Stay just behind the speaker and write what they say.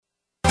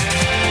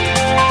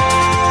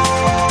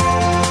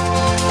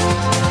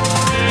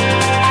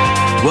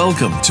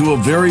Welcome to a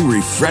very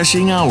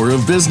refreshing hour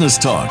of business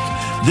talk.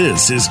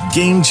 This is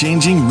Game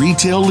Changing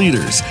Retail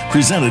Leaders,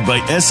 presented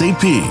by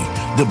SAP,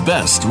 the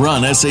best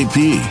run SAP.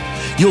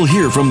 You'll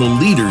hear from the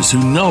leaders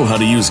who know how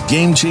to use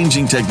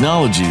game-changing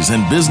technologies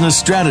and business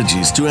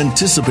strategies to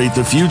anticipate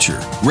the future,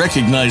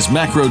 recognize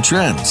macro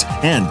trends,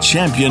 and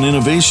champion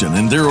innovation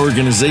in their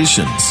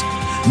organizations.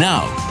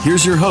 Now,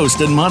 here's your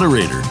host and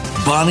moderator,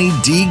 Bonnie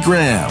D.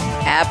 Graham.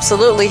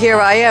 Absolutely, here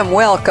I am.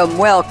 Welcome,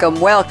 welcome,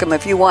 welcome.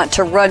 If you want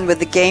to run with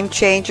the Game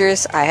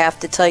Changers, I have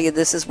to tell you,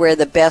 this is where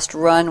the best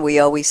run. We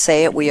always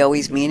say it, we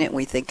always mean it, and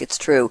we think it's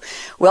true.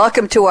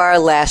 Welcome to our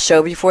last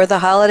show before the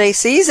holiday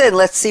season.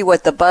 Let's see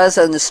what the buzz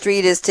on the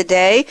street is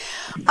today.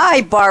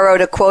 I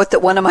borrowed a quote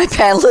that one of my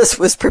panelists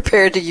was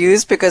prepared to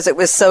use because it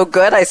was so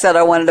good. I said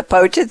I wanted to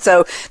poach it.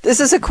 So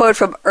this is a quote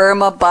from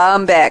Erma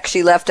Bombeck.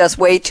 She left us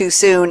way too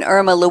soon.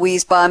 Erma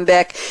Louise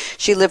Bombeck.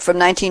 She lived from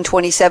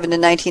 1927 to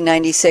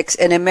 1996,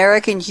 an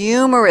American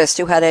humorist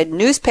who had a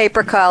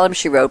newspaper column.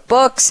 She wrote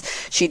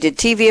books, she did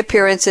TV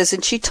appearances,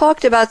 and she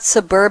talked about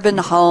suburban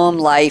home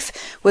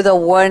life with a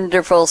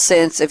wonderful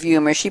sense of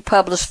humor. She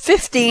published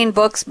 15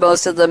 books,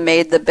 most of them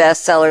made the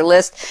bestseller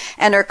list,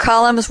 and her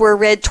columns were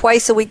read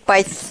twice a week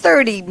by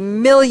 30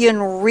 million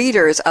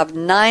readers of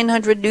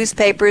 900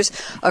 newspapers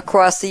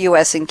across the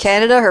U.S. and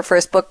Canada. Her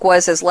first book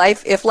was If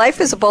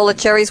Life is a Bowl of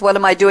Cherries, What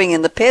Am I Doing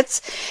in the Pits?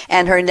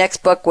 And her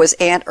next book was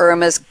Aunt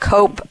Irma's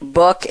Cope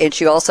book, and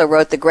she also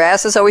wrote The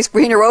Grass is Always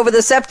Greener Over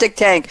the Septic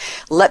Tank.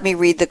 Let me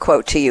read the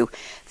quote to you.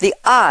 The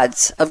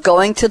odds of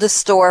going to the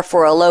store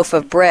for a loaf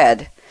of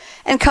bread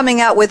and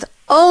coming out with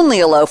only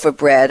a loaf of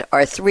bread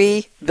are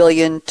 3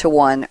 billion to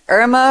 1.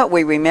 Irma,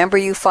 we remember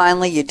you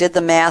finally. You did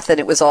the math and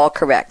it was all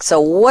correct.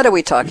 So what are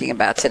we talking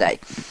about today?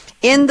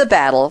 In the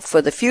battle for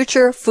the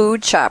future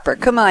food shopper.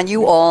 Come on,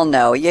 you all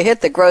know. You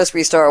hit the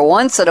grocery store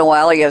once in a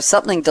while, or you have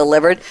something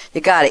delivered,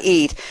 you got to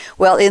eat.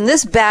 Well, in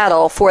this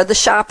battle for the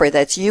shopper,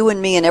 that's you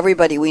and me and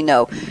everybody we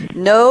know,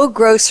 no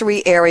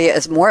grocery area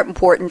is more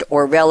important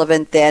or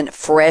relevant than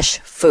fresh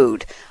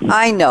food.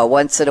 I know,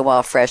 once in a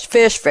while, fresh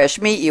fish, fresh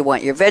meat, you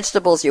want your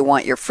vegetables, you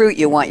want your fruit,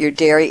 you want your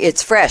dairy.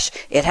 It's fresh.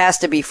 It has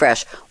to be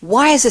fresh.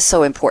 Why is this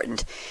so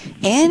important?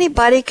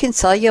 Anybody can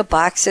sell you a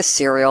box of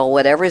cereal,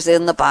 whatever's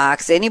in the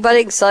box.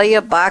 Anybody can sell you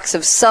a box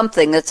of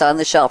something that's on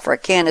the shelf or a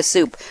can of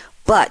soup.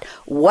 But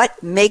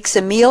what makes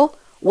a meal?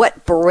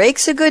 What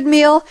breaks a good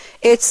meal?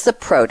 It's the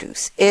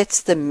produce.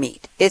 It's the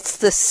meat. It's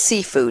the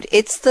seafood.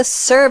 It's the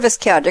service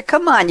counter.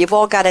 Come on, you've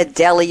all got a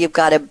deli. You've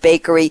got a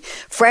bakery.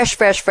 Fresh,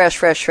 fresh, fresh,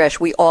 fresh, fresh.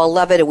 We all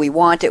love it and we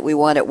want it. We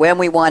want it when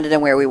we want it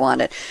and where we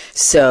want it.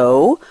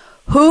 So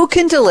who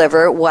can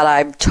deliver what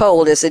I'm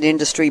told is an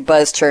industry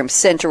buzz term,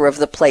 center of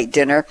the plate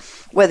dinner?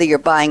 Whether you're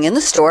buying in the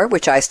store,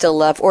 which I still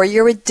love, or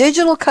you're a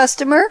digital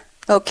customer,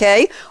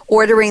 okay,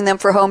 ordering them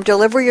for home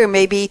delivery, or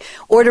maybe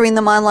ordering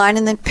them online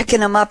and then picking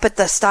them up at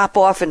the stop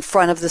off in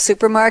front of the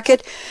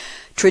supermarket.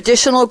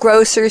 Traditional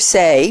grocers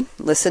say,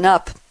 listen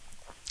up,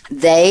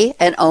 they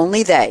and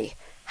only they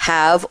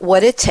have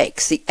what it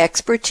takes, the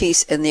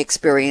expertise and the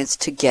experience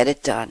to get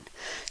it done.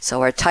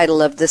 So our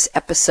title of this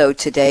episode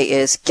today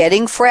is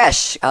Getting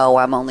Fresh. Oh,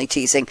 I'm only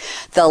teasing.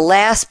 The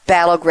last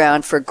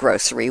battleground for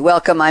grocery.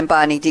 Welcome, I'm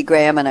Bonnie D.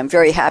 Graham, and I'm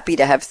very happy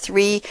to have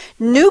 3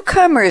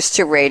 newcomers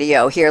to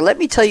radio here. Let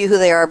me tell you who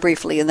they are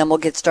briefly, and then we'll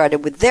get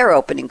started with their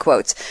opening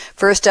quotes.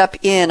 First up,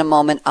 in a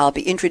moment, I'll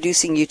be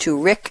introducing you to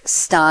Rick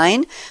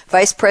Stein,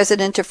 Vice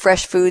President of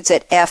Fresh Foods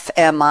at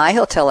FMI.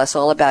 He'll tell us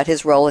all about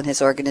his role in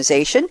his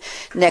organization.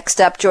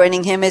 Next up,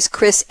 joining him is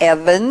Chris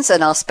Evins,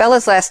 and I'll spell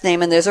his last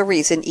name, and there's a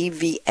reason,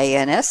 Evans.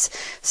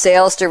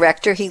 Sales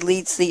Director. He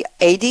leads the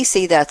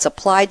ADC, that's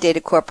Applied Data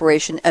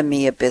Corporation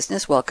EMEA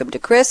business. Welcome to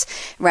Chris.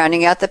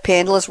 Rounding out the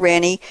panel is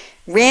Randy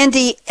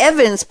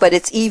Evins, but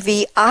it's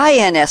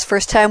Evins.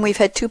 First time we've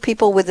had 2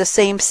 people with the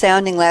same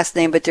sounding last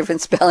name but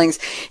different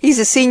spellings. He's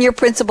a Senior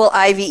Principal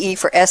IVE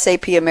for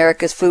SAP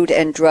America's Food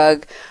and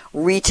Drug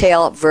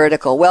Retail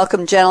Vertical.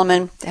 Welcome,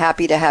 gentlemen.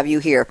 Happy to have you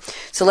here.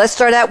 So let's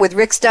start out with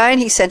Rick Stein.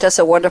 He sent us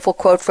a wonderful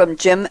quote from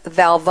Jim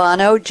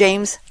Valvano,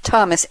 James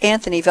Thomas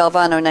Anthony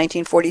Valvano,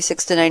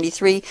 1946 to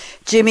 93.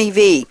 Jimmy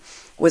V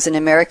was an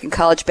American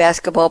college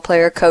basketball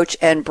player, coach,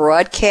 and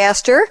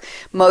broadcaster,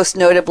 most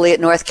notably at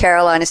North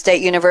Carolina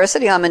State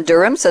University. I'm in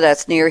Durham, so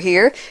that's near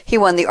here. He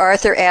won the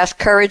Arthur Ashe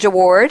Courage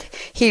Award.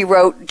 He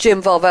wrote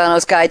Jim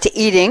Valvano's Guide to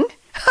Eating.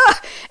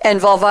 And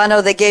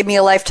Valvano, they gave me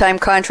a lifetime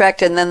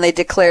contract, and then they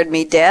declared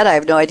me dead. I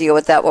have no idea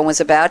what that one was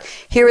about.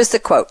 Here is the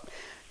quote.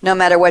 No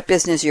matter what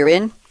business you're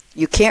in,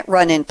 you can't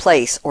run in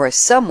place, or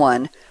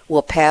someone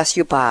will pass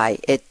you by.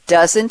 It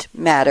doesn't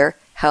matter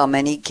how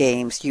many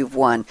games you've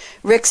won.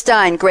 Rick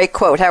Stein, great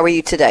quote. How are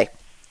you today?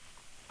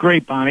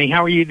 Great, Bonnie.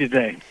 How are you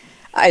today?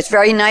 It's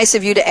very nice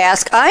of you to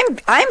ask.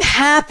 I'm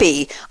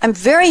happy. I'm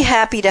very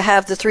happy to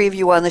have the three of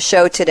you on the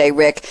show today,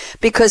 Rick,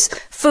 because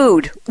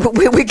food,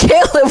 we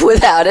can't live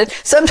without it.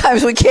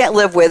 Sometimes we can't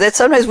live with it.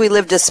 Sometimes we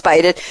live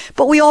despite it.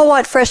 But we all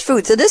want fresh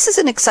food. So this is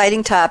an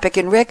exciting topic.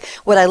 And Rick,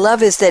 what I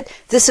love is that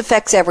this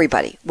affects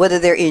everybody, whether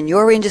they're in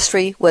your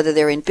industry, whether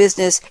they're in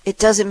business. It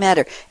doesn't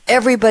matter.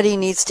 Everybody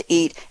needs to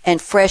eat,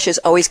 and fresh is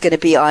always going to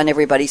be on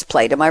everybody's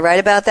plate. Am I right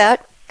about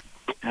that?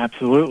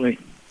 Absolutely.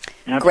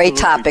 Great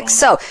topic.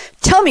 So,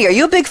 tell me, are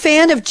you a big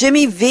fan of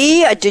Jimmy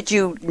V? Did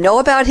you know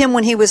about him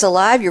when he was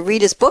alive? You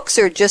read his books,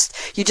 or you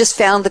just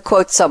found the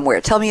quote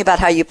somewhere? Tell me about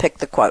how you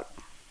picked the quote.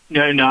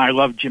 No, I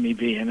love Jimmy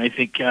V, and I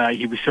think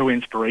he was so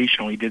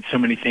inspirational. He did so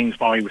many things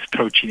while he was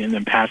coaching and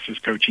then past his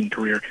coaching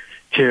career,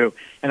 too.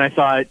 And I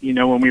thought,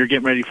 when we were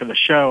getting ready for the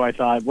show, I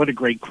thought, what a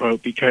great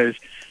quote, because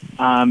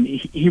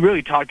he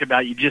really talked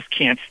about you just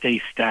can't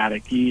stay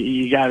static.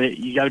 You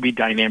gotta be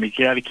dynamic.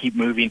 You gotta keep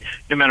moving,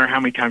 no matter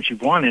how many times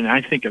you've won. And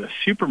I think of the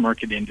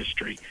supermarket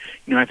industry.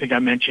 I think I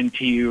mentioned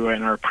to you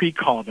in our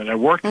pre-call that I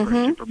worked for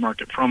a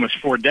supermarket for almost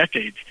 4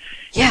 decades.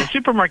 Yeah. And the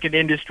supermarket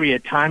industry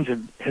at times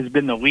has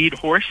been the lead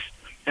horse,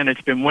 and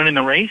it's been winning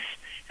the race.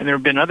 And there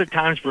have been other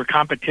times where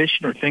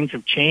competition or things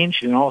have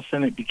changed, and all of a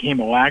sudden it became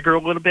a lagger a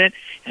little bit,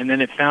 and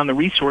then it found the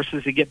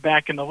resources to get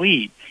back in the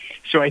lead.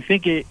 So I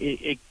think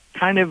it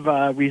kind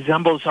of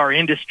resembles our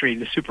industry,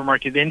 the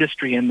supermarket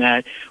industry, in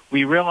that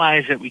we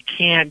realize that we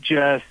can't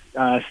just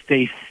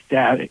stay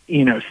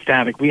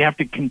static. We have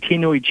to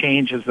continually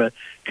change as the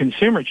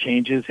consumer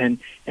changes, and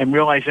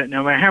realize that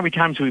no matter how many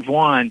times we've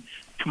won,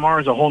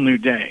 tomorrow's a whole new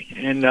day,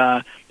 and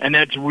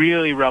that's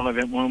really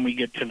relevant when we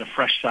get to the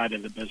fresh side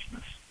of the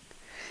business.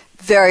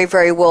 Very,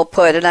 very well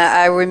put. And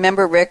I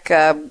remember, Rick,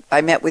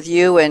 I met with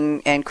you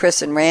and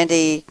Chris and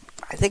Randy,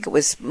 I think it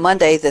was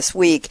Monday this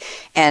week,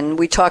 and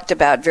we talked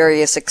about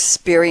various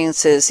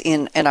experiences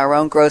in our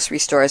own grocery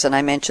stores, and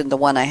I mentioned the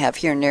one I have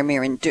here near me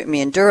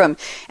in Durham,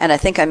 and I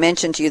think I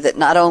mentioned to you that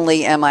not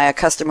only am I a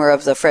customer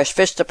of the fresh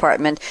fish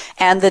department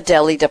and the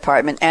deli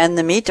department and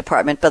the meat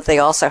department, but they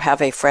also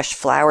have a fresh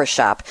flower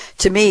shop.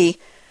 To me,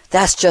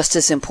 that's just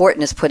as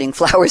important as putting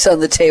flowers on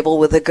the table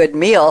with a good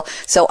meal.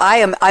 So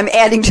I'm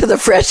adding to the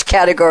fresh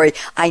category.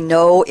 I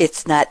know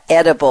it's not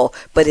edible,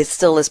 but it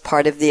still is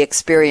part of the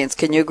experience.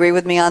 Can you agree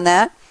with me on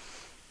that?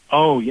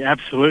 Oh, yeah,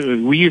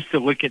 absolutely. We used to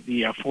look at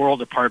the floral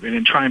department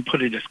and try and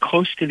put it as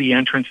close to the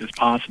entrance as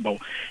possible.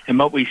 And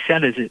what we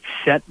said is it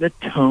set the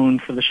tone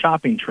for the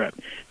shopping trip.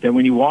 That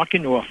when you walk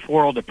into a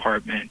floral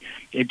department,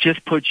 it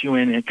just puts you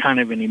in a kind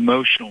of an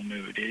emotional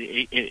mood.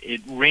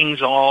 It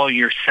rings all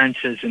your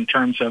senses in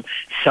terms of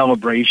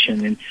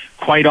celebration. And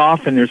quite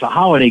often there's a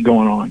holiday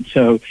going on.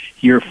 So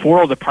your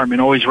floral department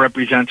always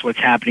represents what's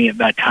happening at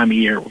that time of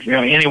year.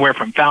 Anywhere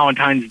from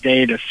Valentine's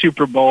Day to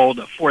Super Bowl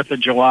to 4th of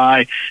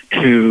July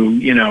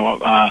to,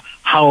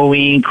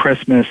 Halloween,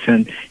 Christmas.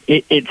 And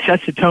it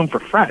sets the tone for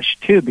fresh,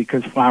 too,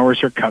 because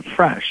flowers are cut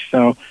fresh.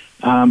 So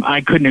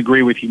I couldn't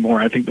agree with you more.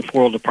 I think the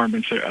floral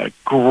department's a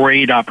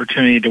great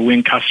opportunity to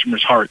win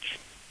customers' hearts.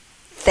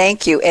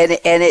 Thank you, and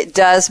it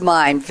does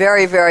mine.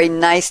 Very, very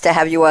nice to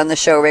have you on the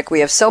show, Rick.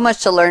 We have so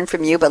much to learn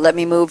from you, but let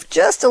me move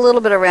just a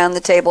little bit around the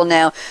table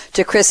now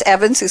to Chris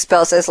Evins, who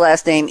spells his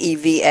last name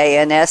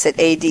Evans at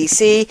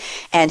ADC,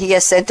 and he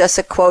has sent us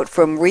a quote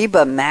from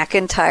Reba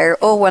McEntire,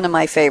 one of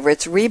my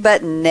favorites, Reba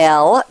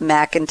Nell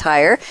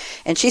McEntire,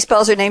 and she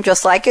spells her name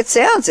just like it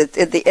sounds.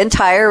 The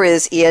entire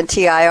is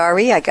Entire.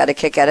 I got a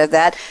kick out of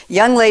that.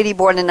 Young lady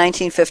born in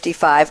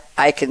 1955.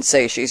 I can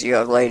say she's a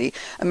young lady.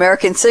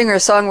 American singer,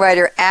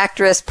 songwriter,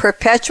 actress,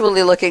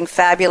 perpetually looking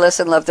fabulous,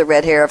 and love the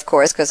red hair, of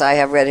course, because I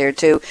have red hair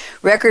too.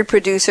 Record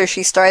producer.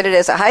 She started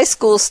as a high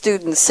school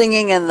student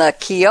singing in the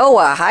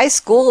Kiowa High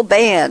School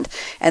Band,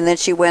 and then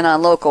she went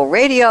on local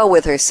radio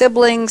with her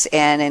siblings,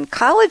 and in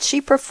college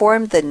she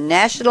performed the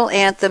national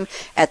anthem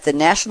at the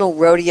National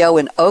Rodeo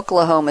in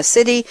Oklahoma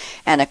City,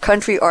 and a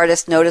country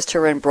artist noticed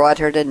her and brought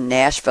her to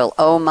Nashville.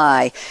 Oh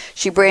my.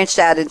 She branched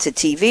out into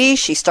TV.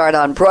 She starred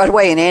on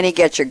Broadway in Annie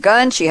Get Your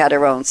Gun. She had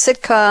her own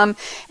sitcom,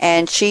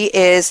 and she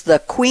is the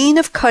queen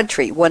of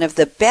country, one of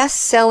the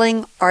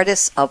best-selling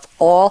artists of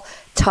all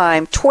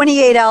time.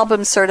 28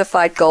 albums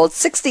certified gold,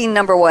 16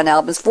 number one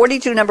albums,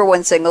 42 number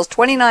one singles,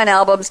 29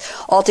 albums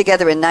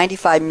altogether, and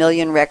 95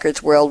 million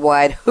records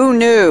worldwide. Who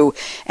knew?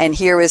 And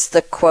here is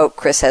the quote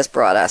Chris has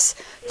brought us.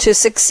 To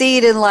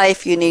succeed in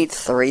life, you need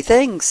 3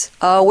 things: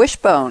 a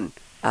wishbone,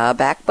 a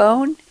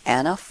backbone,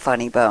 and a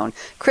funny bone.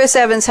 Chris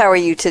Evins, how are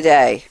you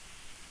today?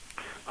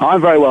 I'm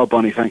very well,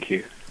 Bonnie. Thank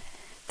you.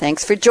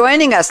 Thanks for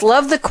joining us.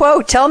 Love the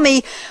quote. Tell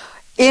me,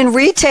 in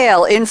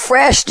retail, in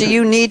fresh, do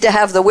you need to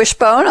have the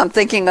wishbone? I'm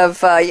thinking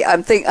of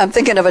I'm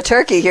thinking of a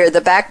turkey here.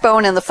 The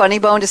backbone and the funny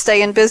bone to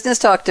stay in business.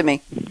 Talk to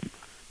me.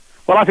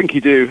 Well, I think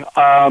you do.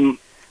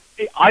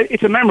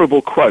 It's a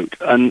memorable quote,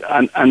 and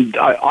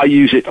I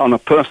use it on a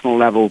personal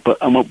level.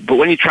 But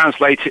when you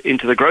translate it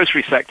into the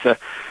grocery sector,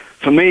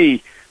 for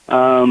me,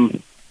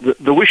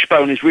 the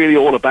wishbone is really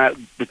all about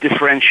the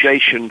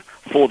differentiation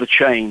for the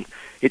chain.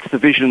 It's the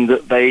vision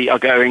that they are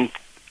going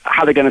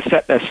how they're going to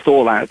set their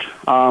stall out.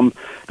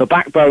 The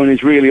backbone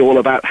is really all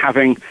about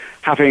having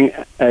a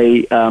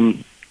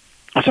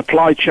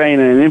supply chain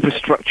and an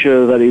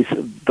infrastructure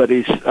that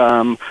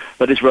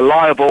is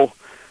reliable.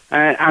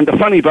 And the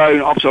funny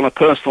bone, obviously on a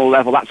personal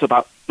level, that's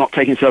about not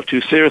taking yourself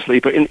too seriously.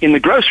 But in the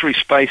grocery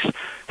space,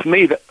 for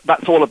me,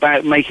 that's all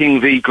about making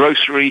the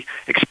grocery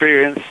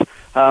experience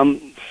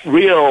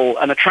real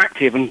and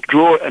attractive, and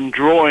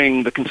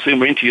drawing the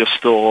consumer into your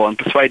store and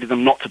persuading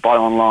them not to buy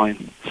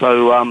online.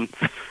 So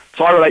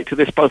I relate to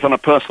this both on a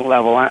personal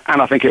level,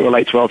 and I think it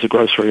relates well to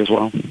grocery as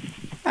well.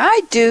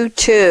 I do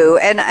too,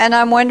 and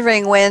I'm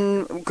wondering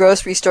when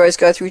grocery stores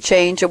go through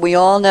change, and we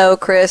all know,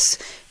 Chris,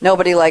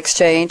 nobody likes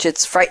change.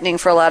 It's frightening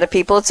for a lot of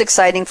people. It's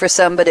exciting for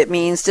some, but it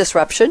means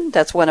disruption.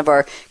 That's one of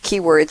our key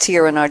words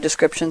here in our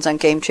descriptions on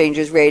Game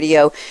Changers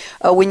Radio.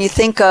 When you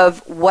think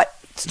of what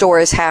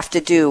stores have to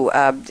do,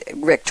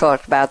 Rick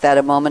talked about that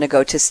a moment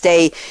ago, to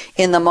stay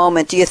in the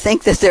moment. Do you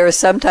think that there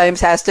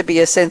sometimes has to be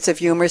a sense of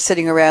humor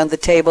sitting around the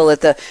table at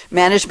the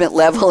management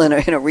level in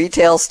a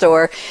retail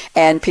store,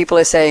 and people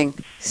are saying,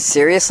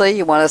 seriously,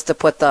 you want us to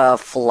put the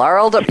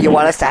you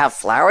want us to have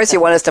flowers? You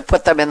want us to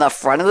put them in the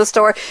front of the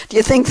store? Do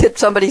you think that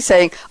somebody's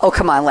saying, oh,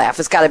 come on, laugh,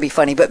 it's got to be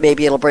funny, but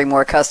maybe it'll bring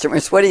more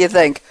customers? What do you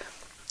think?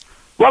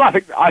 Well,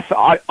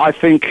 I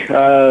think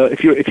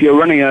if you're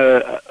running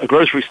a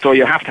grocery store,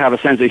 you have to have a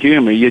sense of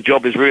humor. Your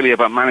job is really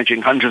about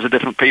managing hundreds of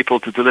different people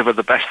to deliver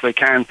the best they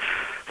can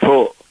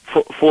for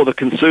the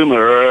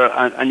consumer,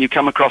 and you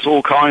come across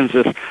all kinds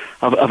of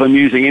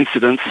amusing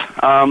incidents.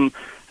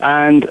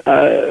 And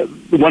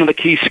one of the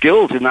key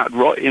skills in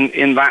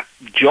that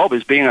job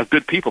is being a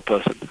good people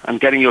person and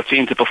getting your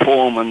team to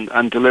perform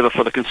and deliver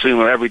for the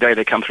consumer every day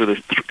they come through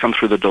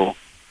the door.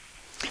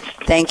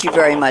 Thank you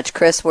very much,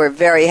 Chris. We're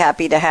very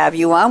happy to have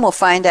you on. We'll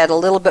find out a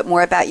little bit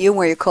more about you and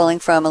where you're calling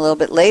from a little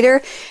bit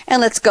later.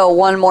 And let's go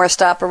one more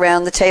stop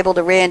around the table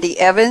to Randy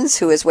Evins,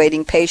 who is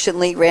waiting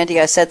patiently. Randy,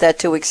 I said that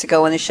 2 weeks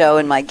ago on the show,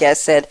 and my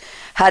guest said,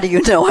 how do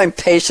you know I'm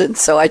patient?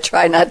 So I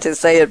try not to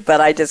say it, but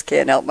I just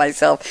can't help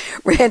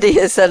myself. Randy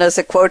has sent us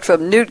a quote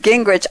from Newt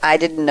Gingrich. I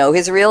didn't know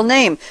his real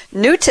name.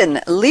 Newton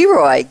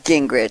Leroy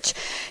Gingrich.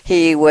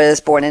 He was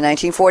born in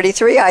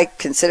 1943. I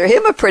consider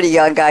him a pretty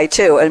young guy,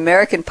 too. An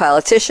American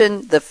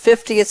politician, the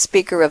 50th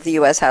Speaker of the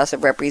U.S. House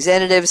of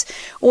Representatives,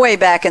 way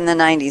back in the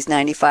 90s,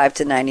 95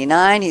 to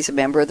 99. He's a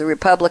member of the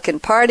Republican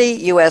Party,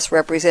 U.S.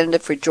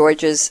 Representative for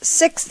Georgia's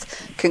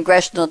 6th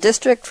Congressional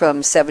District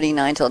from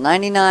 79 till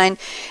 99.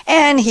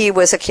 And he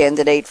was a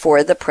candidate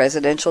for the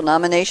presidential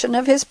nomination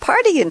of his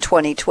party in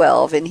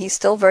 2012, and he's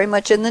still very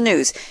much in the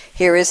news.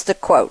 Here is the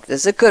quote.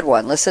 This is a good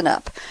one. Listen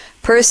up.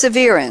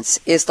 Perseverance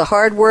is the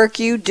hard work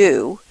you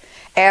do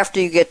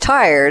after you get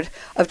tired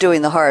of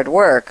doing the hard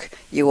work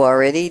you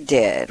already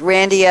did.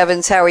 Randy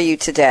Evins, how are you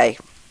today?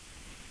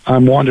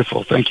 I'm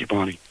wonderful. Thank you,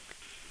 Bonnie.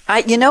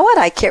 You know what?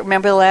 I can't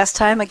remember the last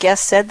time a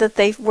guest said that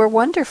they were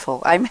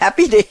wonderful. I'm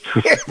happy to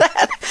hear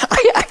that.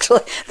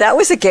 That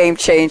was a game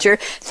changer.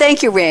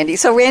 Thank you, Randy.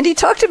 So, Randy,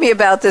 talk to me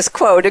about this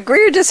quote.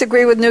 Agree or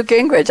disagree with Newt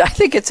Gingrich? I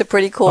think it's a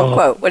pretty cool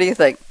quote. What do you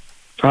think?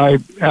 I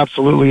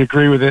absolutely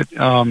agree with it.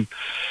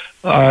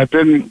 I've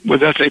been with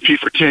SAP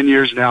for 10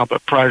 years now,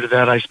 but prior to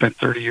that, I spent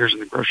 30 years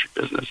in the grocery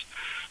business,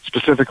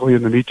 specifically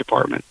in the meat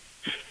department.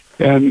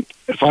 And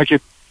if I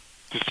could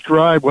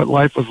describe what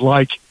life was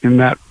like in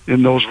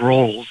those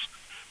roles,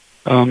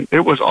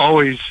 it was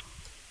always,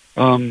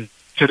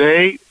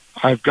 today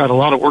I've got a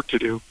lot of work to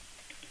do,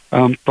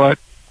 but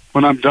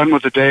when I'm done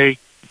with the day,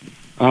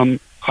 I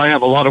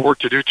have a lot of work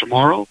to do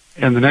tomorrow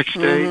and the next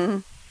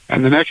day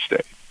and the next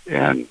day.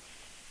 And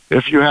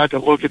if you had to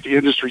look at the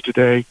industry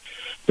today,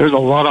 there's a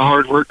lot of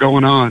hard work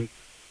going on,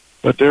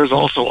 but there's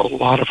also a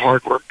lot of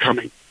hard work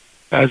coming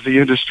as the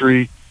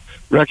industry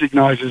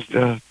recognizes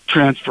the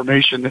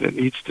transformation that it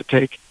needs to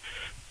take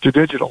to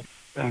digital.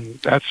 And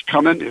that's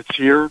coming. It's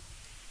here.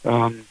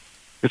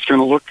 It's going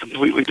to look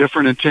completely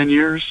different in 10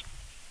 years.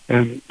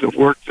 And the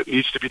work that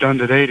needs to be done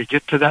today to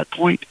get to that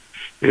point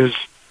is,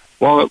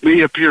 while it may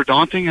appear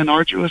daunting and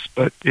arduous,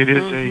 but it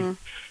is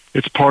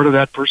it's part of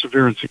that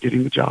perseverance of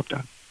getting the job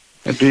done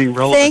and being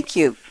relevant. Thank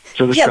you.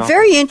 Yeah,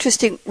 very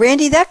interesting.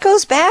 Randy, that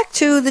goes back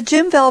to the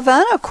Jim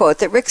Valvano quote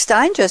that Rick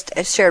Stein just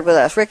shared with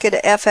us. Rick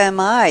at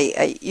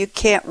FMI, you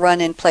can't run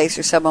in place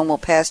or someone will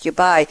pass you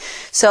by.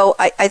 So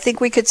I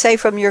think we could say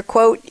from your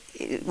quote,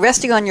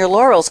 resting on your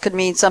laurels could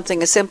mean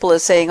something as simple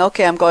as saying,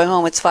 okay, I'm going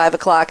home, it's 5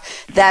 o'clock,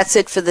 that's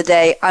it for the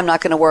day, I'm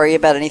not going to worry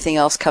about anything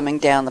else coming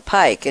down the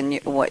pike. And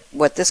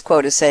what this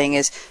quote is saying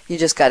is, you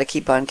just got to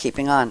keep on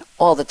keeping on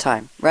all the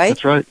time, right?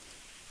 That's right.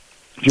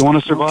 If you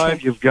want to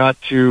survive, you've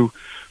got to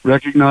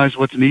recognize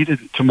what's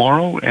needed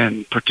tomorrow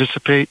and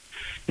participate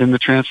in the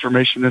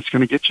transformation that's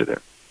going to get you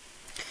there.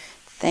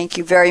 Thank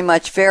you very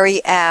much.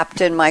 Very apt.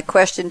 And my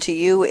question to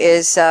you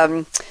is,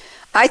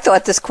 I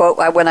thought this quote,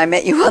 when I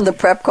met you on the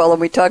prep call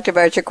and we talked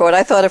about your quote,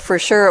 I thought for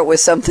sure it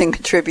was something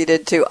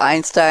attributed to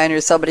Einstein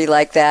or somebody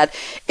like that.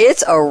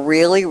 It's a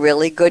really,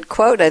 really good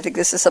quote. I think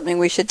this is something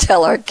we should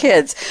tell our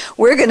kids.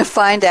 We're going to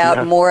find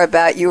out more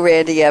about you,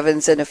 Randy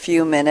Evins, in a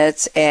few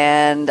minutes,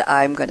 and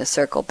I'm going to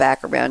circle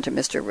back around to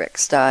Mr. Rick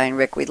Stein.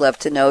 Rick, we'd love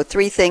to know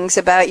 3 things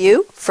about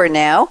you for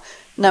now.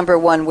 Number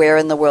 1, where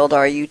in the world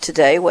are you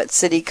today? What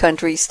city,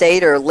 country,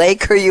 state, or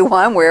lake are you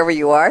on, wherever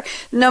you are?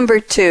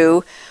 Number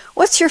 2,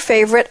 what's your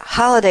favorite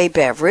holiday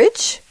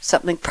beverage?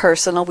 Something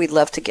personal. We'd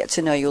love to get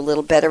to know you a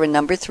little better. And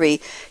number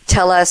 3,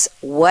 tell us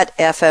what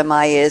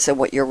FMI is and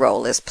what your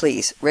role is,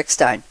 please. Rick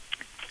Stein.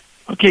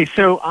 Okay,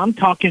 so I'm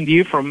talking to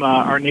you from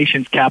our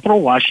nation's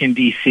capital, Washington,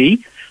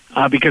 D.C.,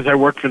 because I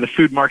work for the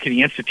Food Marketing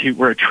Institute.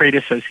 We're a trade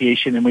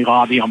association, and we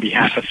lobby on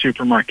behalf of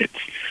supermarkets.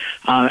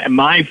 And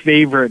my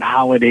favorite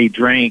holiday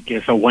drink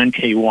is a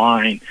Wente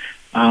wine.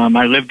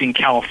 I lived in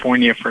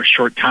California for a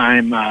short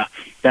time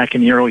back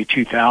in the early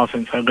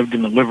 2000s. I lived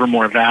in the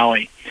Livermore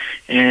Valley,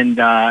 and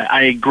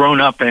I had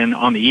grown up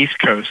on the East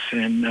Coast.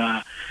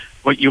 And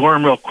what you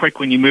learn real quick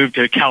when you move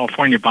to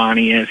California,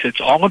 Bonnie, is it's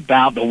all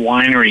about the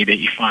winery that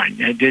you find.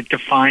 It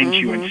defines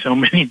you in so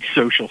many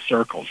social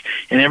circles,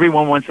 and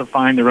everyone wants to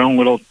find their own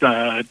little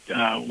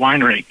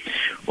winery.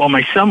 Well,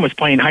 my son was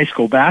playing high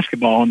school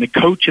basketball, and the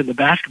coach of the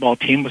basketball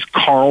team was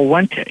Carl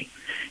Wente.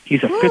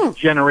 He's a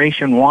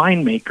fifth-generation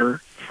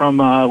winemaker from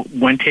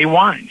Wente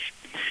Wines.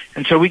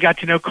 And so we got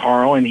to know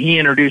Carl, and he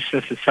introduced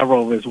us to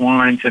several of his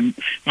wines. And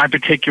my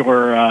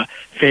particular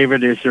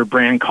favorite is their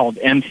brand called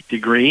Nth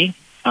Degree,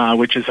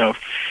 which is a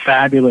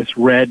fabulous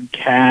red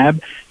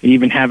cab. They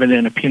even have it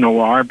in a Pinot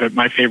Noir, but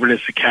my favorite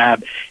is the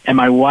cab. And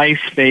my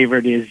wife's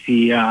favorite is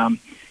the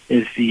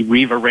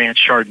Riva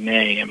Ranch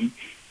Chardonnay. And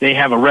they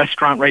have a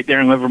restaurant right there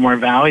in Livermore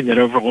Valley that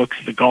overlooks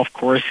the golf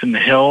course and the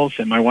hills.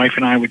 And my wife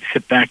and I would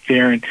sit back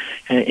there and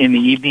in the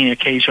evening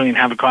occasionally and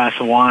have a glass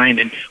of wine.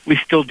 And we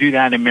still do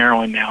that in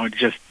Maryland now.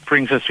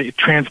 It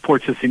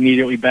transports us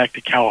immediately back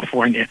to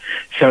California.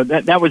 So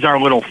that was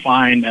our little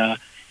find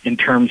in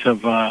terms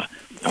of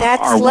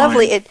that's our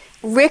lovely. wine.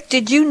 Rick,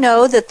 did you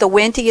know that the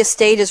Wente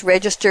Estate is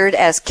registered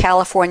as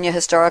California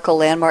Historical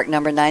Landmark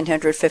number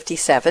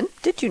 957?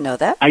 Did you know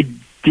that? I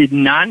did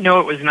not know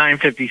it was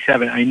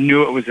 957. I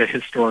knew it was a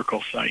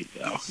historical site,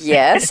 though.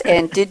 Yes,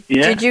 and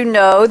did you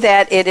know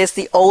that it is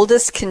the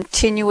oldest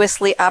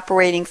continuously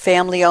operating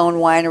family-owned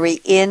winery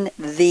in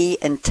the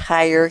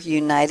entire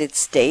United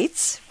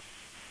States?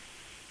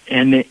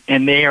 And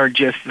they are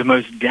just the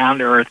most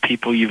down-to-earth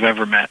people you've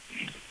ever met.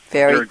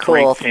 Very They're a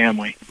cool. Great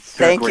family.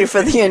 Thank you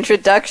for the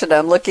introduction.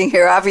 I'm looking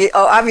here.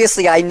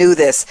 Obviously, I knew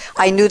this.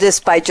 I knew this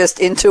by just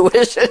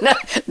intuition.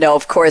 No,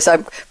 of course.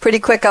 I'm pretty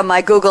quick on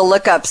my Google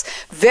lookups.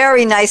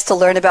 Very nice to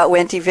learn about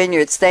Wente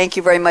Vineyards. Thank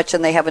you very much.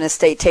 And they have an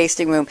estate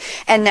tasting room.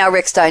 And now,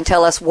 Rick Stein,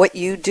 tell us what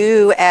you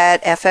do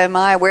at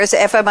FMI. Where's the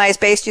FMI is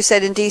based, you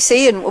said, in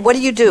D.C.? And what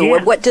do you do?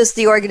 Yeah. What does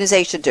the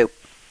organization do?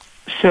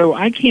 So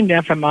I came to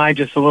FMI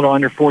just a little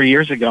under 4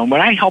 years ago, and what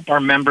I help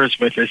our members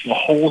with is the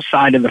whole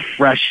side of the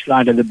fresh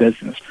side of the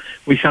business.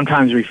 We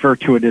sometimes refer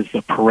to it as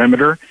the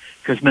perimeter,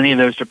 because many of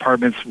those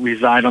departments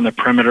reside on the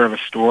perimeter of a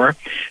store.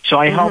 So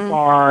I help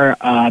our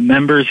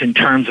members in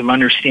terms of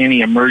understanding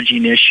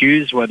emerging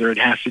issues, whether it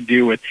has to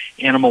do with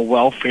animal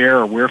welfare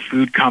or where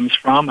food comes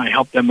from. I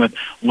help them with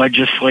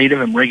legislative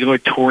and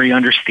regulatory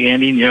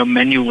understanding,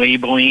 menu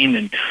labeling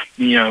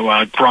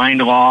and, grind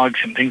logs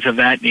and things of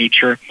that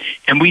nature.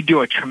 And we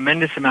do a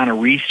tremendous amount of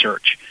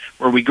research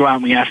where we go out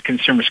and we ask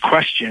consumers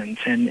questions,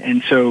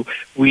 and so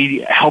we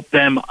help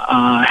them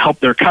help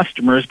their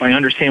customers by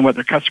understanding what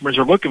their customers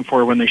are looking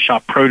for when they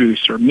shop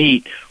produce or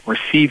meat or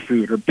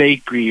seafood or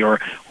bakery or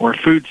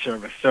food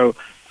service. So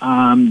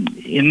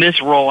in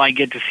this role, I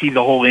get to see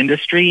the whole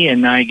industry,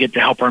 and I get to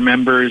help our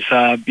members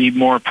be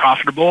more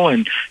profitable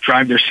and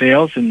drive their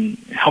sales and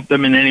help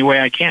them in any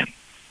way I can.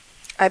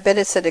 I bet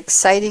it's an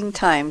exciting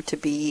time to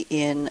be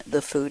in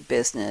the food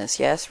business.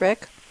 Yes,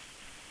 Rick?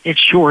 It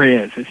sure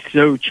is. It's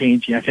so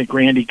changing. I think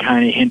Randy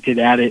kind of hinted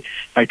at it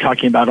by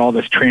talking about all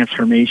this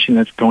transformation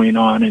that's going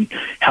on and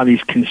how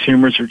these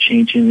consumers are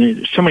changing.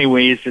 There's so many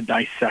ways to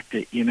dissect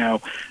it. You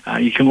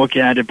can look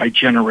at it by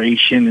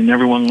generation, and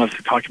everyone loves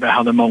to talk about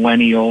how the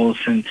millennials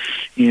and,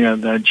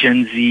 the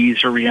Gen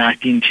Zs are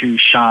reacting to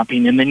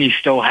shopping. And then you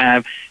still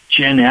have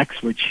Gen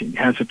X, which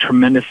has a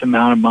tremendous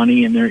amount of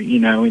money in their,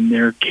 in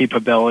their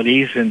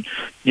capabilities. And,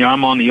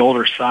 I'm on the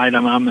older side.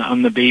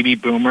 I'm the baby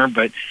boomer,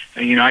 but,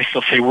 I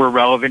still say we're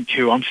relevant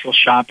too. I'm still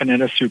shopping at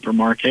a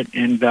supermarket,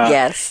 and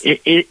yes,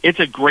 it's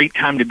a great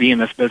time to be in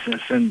this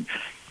business. And,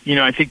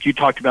 I think you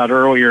talked about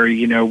earlier,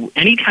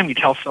 anytime you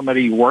tell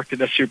somebody you worked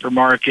at a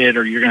supermarket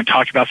or you're going to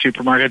talk about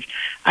supermarkets,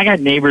 I got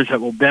neighbors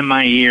that will bend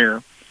my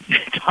ear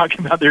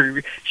talking about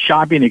their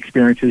shopping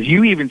experiences.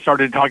 You even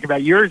started talking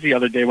about yours the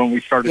other day when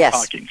we started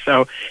talking.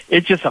 So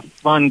it's just a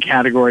fun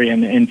category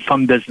and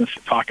fun business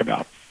to talk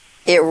about.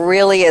 It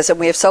really is, and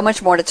we have so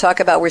much more to talk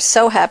about. We're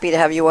so happy to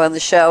have you on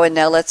the show, and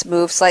now let's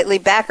move slightly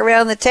back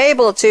around the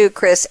table to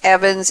Chris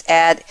Evins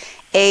at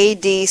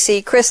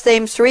ADC. Chris,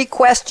 names 3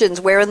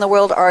 questions. Where in the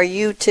world are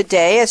you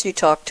today as you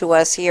talk to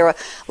us here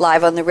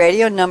live on the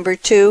radio? Number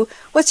 2,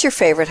 what's your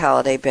favorite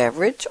holiday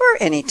beverage or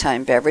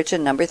anytime beverage?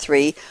 And number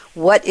 3,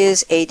 what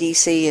is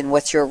ADC and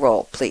what's your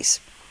role, please?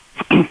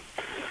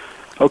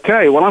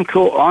 Okay, well,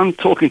 I'm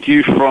talking to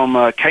you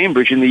from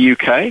Cambridge in the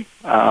UK,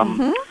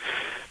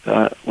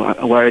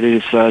 where it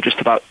is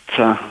just about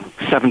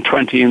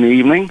 7:20 in the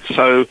evening.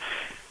 So,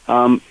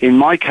 in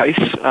my case,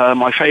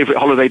 my favorite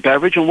holiday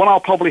beverage, and one I'll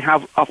probably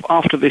have up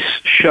after this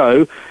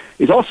show,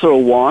 is also a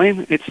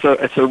wine. It's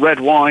a red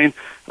wine.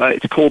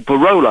 It's called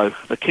Barolo,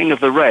 the King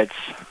of the Reds.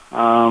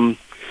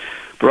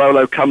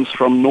 Barolo comes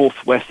from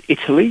northwest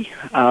Italy,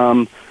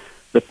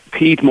 the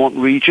Piedmont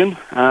region,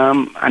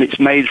 and it's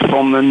made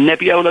from the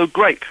Nebbiolo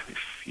grape,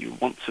 if you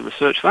want to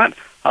research that.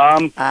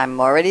 I'm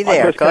already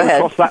there. I Go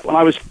ahead. across that when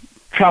I was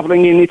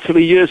traveling in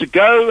Italy years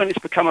ago, and it's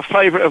become a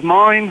favorite of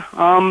mine.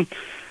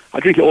 I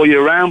drink it all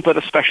year round, but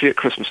especially at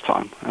Christmas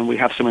time, and we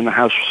have some in the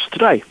house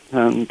today.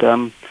 And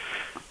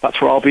that's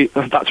what I'll be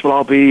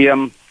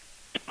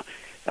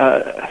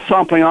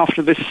sampling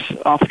after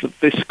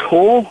this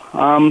call.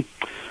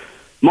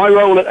 My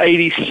role at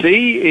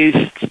ADC is,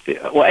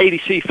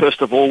 ADC,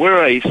 first of all,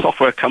 we're a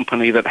software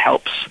company that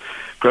helps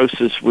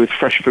grocers with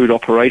fresh food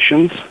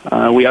operations.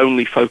 We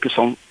only focus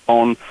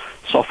on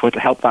software to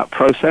help that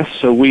process.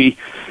 So we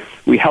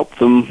help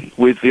them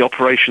with the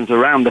operations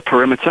around the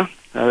perimeter,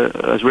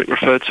 as Rick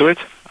referred to it.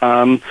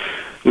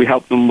 We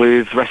help them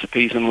with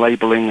recipes and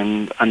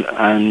labeling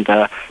and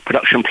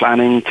production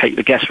planning, take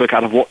the guesswork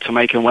out of what to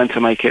make and when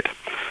to make it.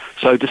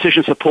 So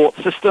decision support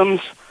systems.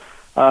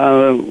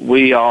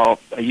 We are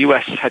a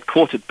U.S.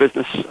 headquartered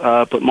business,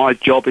 but my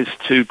job is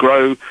to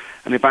grow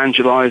and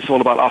evangelize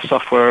all about our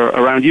software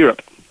around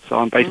Europe. So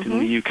I'm based in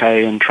the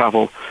U.K. and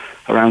travel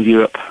around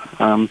Europe,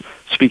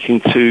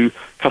 speaking to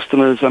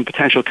customers and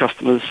potential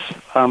customers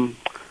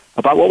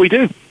about what we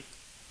do.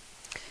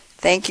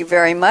 Thank you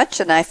very much.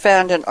 And I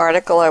found an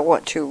article I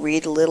want to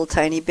read a little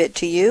tiny bit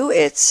to you.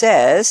 It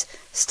says,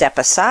 step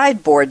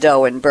aside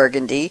Bordeaux and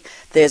Burgundy.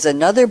 There's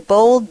another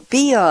bold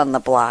bee on the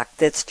block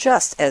that's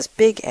just as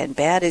big and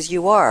bad as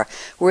you are.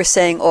 We're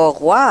saying au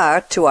revoir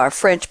to our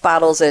French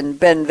bottles and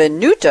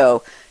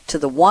benvenuto to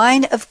the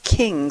wine of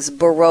kings,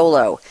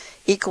 Barolo.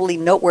 Equally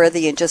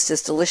noteworthy and just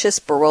as delicious,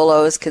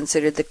 Barolo is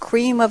considered the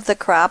cream of the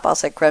crop, I'll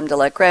say creme de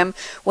la creme,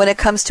 when it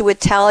comes to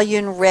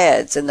Italian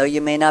reds. And though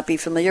you may not be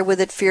familiar with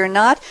it, fear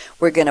not.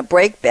 We're going to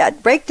break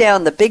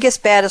down the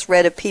biggest, baddest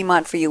red of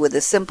Piedmont for you with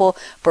a simple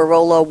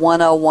Barolo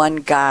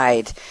 101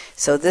 guide.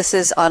 So this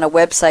is on a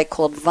website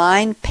called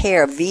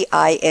VinePair,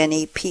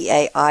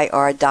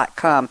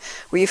 VinePair.com.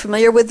 Were you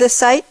familiar with this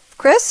site,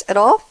 Chris, at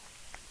all?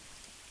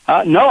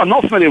 No, I'm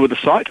not familiar with the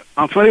site.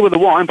 I'm familiar with the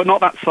wine, but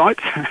not that site.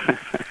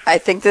 I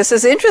think this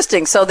is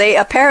interesting. So they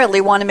apparently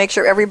want to make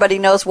sure everybody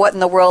knows what in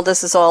the world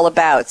this is all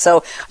about.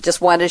 So I just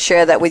wanted to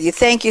share that with you.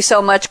 Thank you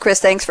so much, Chris.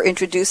 Thanks for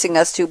introducing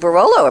us to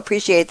Barolo.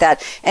 Appreciate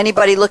that.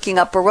 Anybody looking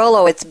up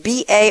Barolo, it's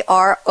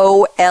Barolo.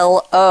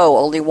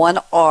 Only one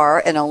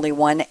R and only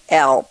one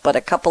L, but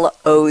a couple of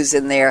O's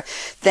in there.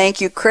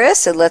 Thank you,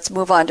 Chris. And let's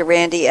move on to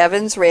Randy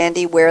Evins.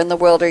 Randy, where in the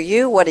world are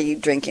you? What are you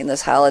drinking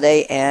this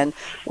holiday? And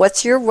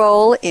what's your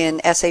role in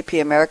SAP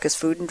America's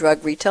Food and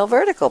Drug Retail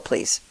Vertical,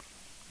 please?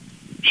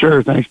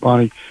 Sure, thanks,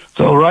 Bonnie.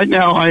 So right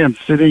now I am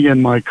sitting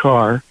in my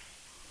car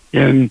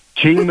in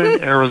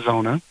Kingman,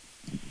 Arizona.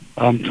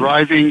 I'm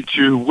driving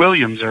to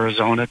Williams,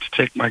 Arizona to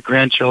take my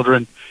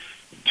grandchildren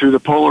to the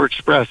Polar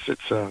Express.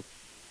 It's a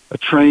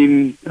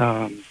train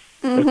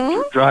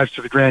that drives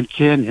to the Grand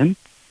Canyon,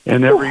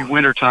 and every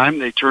wintertime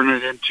they turn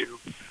it into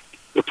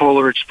the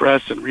Polar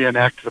Express and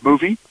reenact the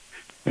movie.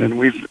 And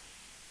we've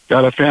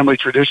got a family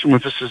tradition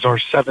with this is our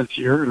 7th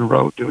year in a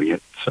row doing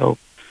it. So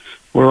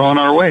we're on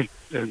our way,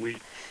 and we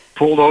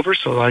pulled over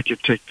so I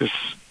could take this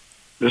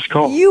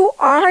call. You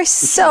are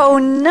so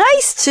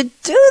nice to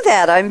do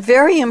that. I'm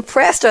very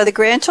impressed. Are the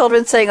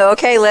grandchildren saying,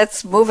 okay,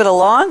 let's move it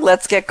along,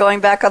 let's get going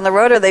back on the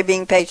road, or are they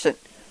being patient?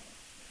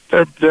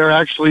 They're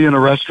actually in a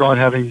restaurant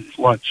having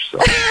lunch. So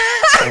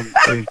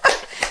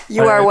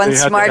you are one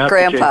smart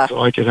grandpa. So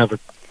I could have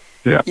it.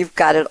 Yeah. You've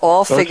got it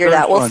all figured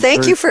out. Well,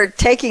 thank you for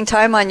taking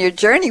time on your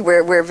journey.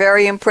 We're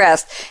very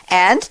impressed.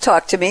 And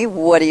talk to me,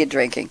 what are you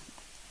drinking?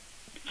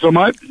 So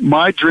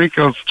my drink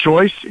of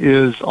choice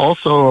is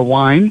also a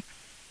wine.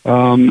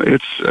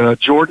 It's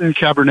Jordan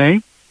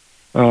Cabernet.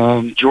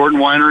 Jordan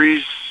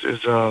Wineries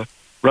is a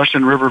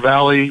Russian River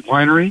Valley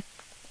winery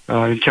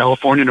in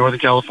California,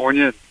 Northern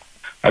California.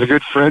 I had a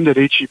good friend at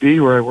HEB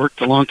where I worked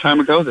a long time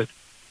ago that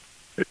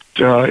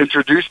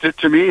introduced it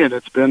to me, and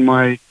it's been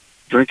my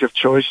drink of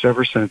choice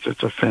ever since.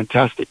 It's a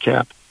fantastic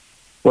cap.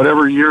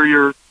 Whatever year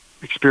you're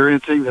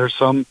experiencing, there's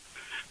some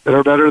that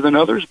are better than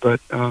others, but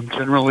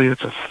generally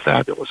it's a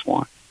fabulous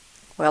wine.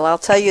 Well, I'll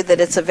tell you that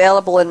it's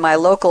available in my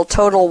local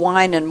Total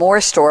Wine and More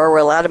store where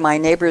a lot of my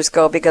neighbors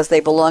go because they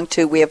belong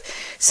to, we have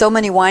so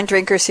many wine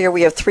drinkers here.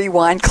 We have 3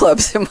 wine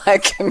clubs in my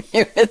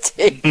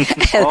community.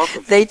 And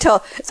awesome. They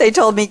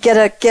told me,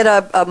 get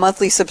a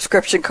monthly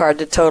subscription card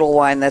to Total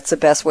Wine. That's the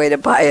best way to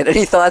buy it.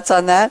 Any thoughts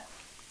on that?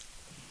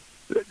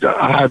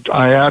 I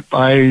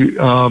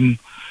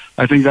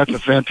think that's a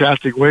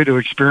fantastic way to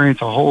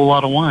experience a whole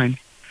lot of wine.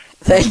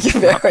 Thank you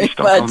very much.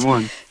 On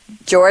one.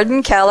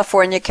 Jordan,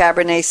 California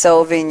Cabernet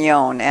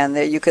Sauvignon, and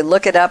you can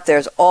look it up.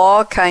 There's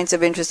all kinds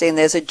of interesting.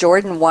 There's a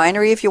Jordan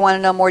Winery if you want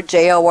to know more.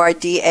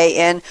 Jordan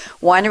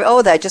Winery.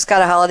 Oh, I just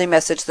got a holiday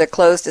message. They're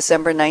closed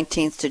December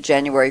 19th to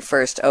January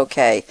 1st.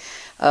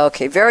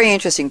 Okay, very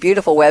interesting.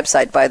 Beautiful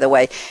website, by the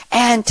way.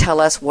 And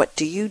tell us, what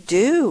do you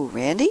do,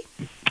 Randy?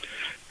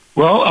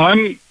 Well,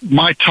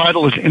 my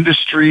title is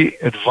industry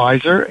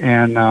advisor,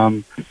 and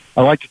I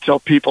like to tell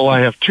people I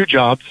have two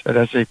jobs at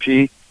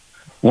SAP.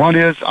 One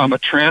is I'm a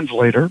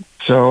translator,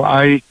 so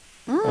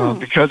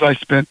because I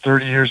spent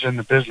 30 years in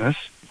the business,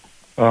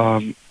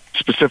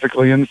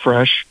 specifically in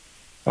fresh,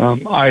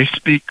 I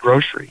speak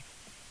grocery.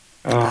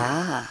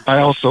 I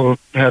also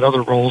had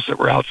other roles that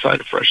were outside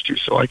of fresh too,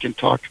 so I can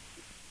talk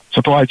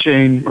supply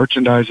chain,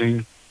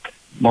 merchandising,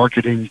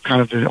 marketing,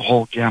 kind of the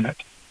whole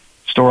gamut,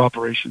 store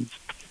operations.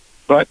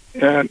 But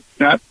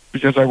that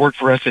because I work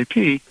for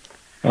SAP,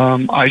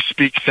 I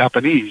speak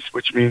Japanese,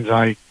 which means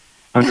I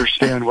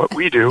understand what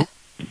we do.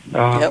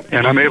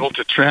 And I'm able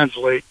to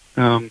translate.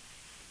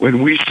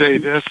 When we say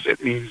this,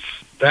 it means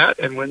that,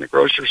 and when the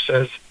grocer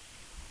says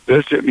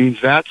this, it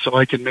means that, so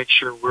I can make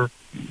sure we're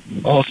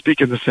all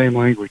speaking the same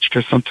language,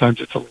 because sometimes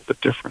it's a little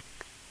bit different.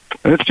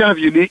 And it's kind of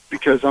unique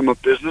because I'm a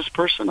business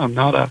person. I'm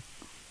not a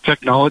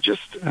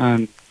technologist,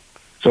 and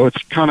so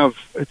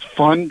it's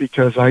fun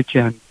because I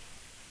can,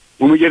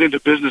 when we get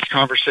into business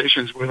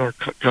conversations with our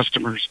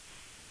customers,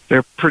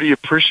 they're pretty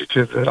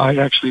appreciative that I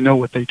actually know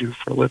what they do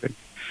for a living.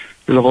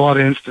 Because of a lot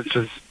of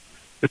instances,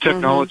 the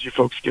technology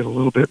folks get a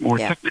little bit more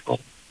technical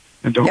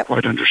and don't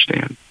quite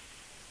understand.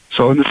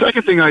 So, and the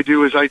second thing I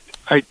do is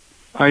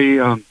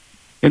I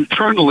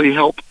internally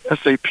help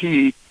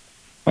SAP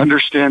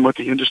understand what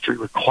the industry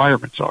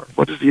requirements are.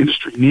 What does the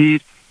industry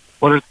need?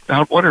 What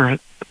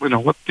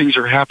things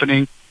are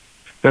happening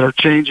that are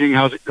changing?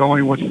 How's it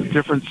going? What's the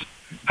difference?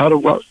 How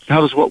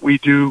does what we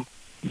do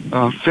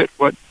fit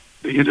what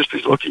the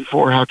industry is looking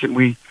for? How can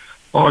we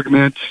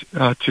augment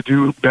to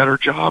do a better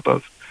job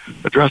of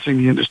addressing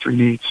the industry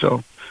needs?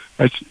 So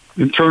it's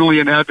internally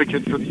an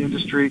advocate for the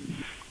industry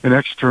and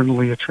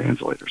externally a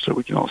translator, so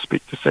we can all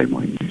speak the same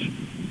language.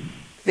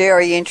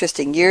 Very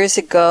interesting. Years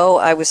ago,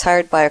 I was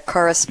hired by a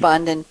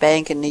correspondent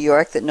bank in New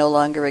York that no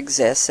longer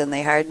exists, and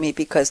they hired me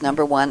because,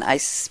 number one, I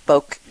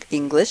spoke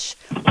English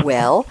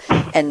well,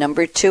 and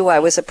number two, I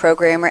was a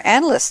programmer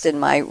analyst in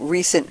my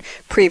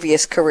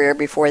previous career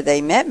before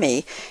they met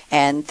me,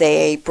 and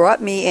they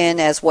brought me in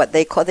as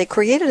they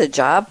created a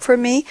job for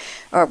me,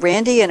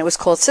 Randy, and it was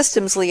called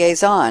Systems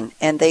Liaison,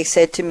 and they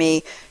said to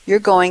me, you're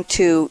going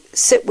to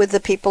sit with the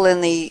people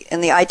in the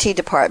IT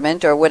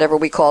department, or whatever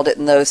we called it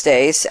in those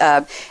days,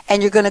 and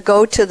you're going to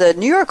go to the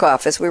New York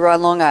office. We were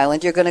on Long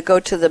Island. You're going to go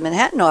to the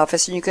Manhattan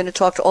office, and you're going to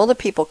talk to all the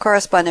people.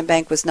 Correspondent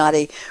bank was not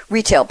a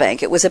retail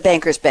bank. It was a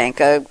banker's bank,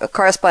 a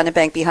correspondent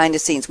bank behind the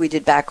scenes. We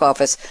did back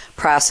office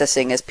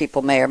processing, as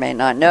people may or may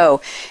not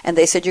know. And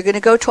they said, you're going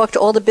to go talk to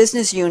all the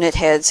business unit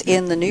heads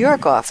in the New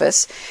York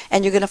office,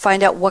 and you're going to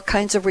find out what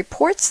kinds of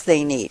reports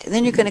they need. And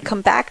then you're going to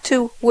come back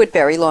to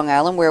Woodbury, Long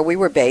Island, where we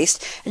were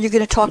based, and you're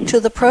going to talk to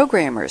the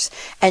programmers,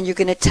 and you're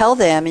going to tell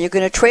them, and you're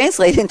going to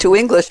translate into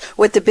English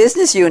what the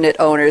business unit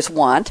owners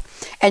want,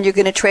 and you're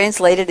going to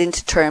translate it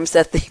into terms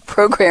that the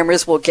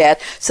programmers will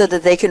get so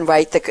that they can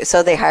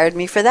so they hired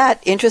me for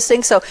that.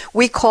 Interesting. So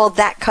we called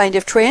that kind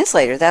of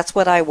translator. That's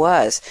what I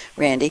was,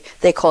 Randy.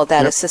 They called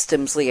that a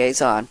systems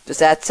liaison. Does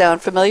that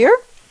sound familiar?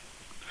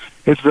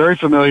 It's very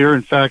familiar.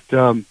 In fact,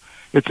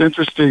 it's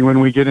interesting when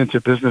we get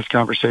into business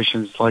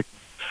conversations, like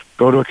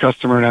go to a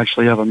customer and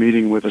actually have a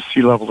meeting with a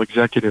C-level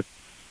executive.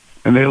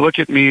 And they look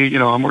at me,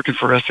 I'm working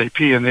for SAP,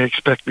 and they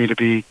expect me to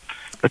be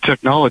a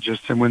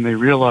technologist. And when they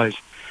realize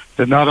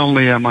that not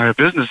only am I a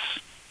business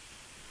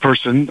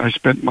person, I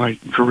spent my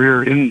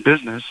career in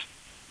business,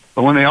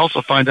 but when they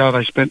also find out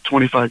I spent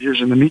 25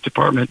 years in the meat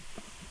department,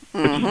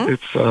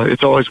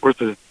 it's always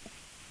worth a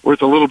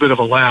little bit of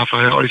a laugh.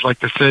 I always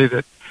like to say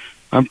that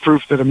I'm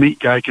proof that a meat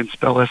guy can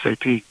spell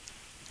SAP.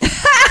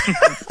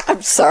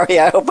 I'm sorry.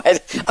 I hope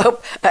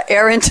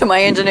Aaron, to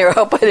my engineer, I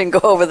hope I didn't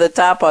go over the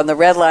top on the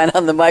red line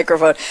on the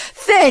microphone.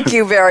 Thank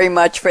you very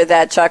much for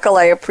that chuckle.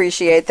 I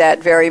appreciate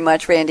that very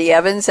much, Randy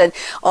Evins. And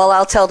all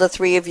I'll tell the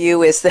three of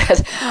you is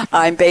that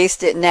I'm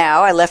based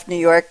now. I left New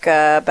York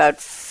about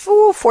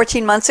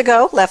 14 months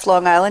ago, left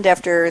Long Island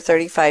after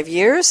 35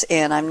 years,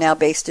 and I'm now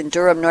based in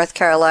Durham, North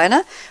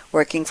Carolina,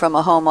 working from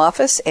a home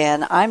office,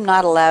 and I'm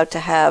not allowed to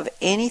have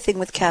anything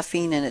with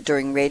caffeine in it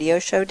during radio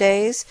show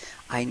days.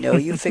 I know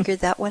you figured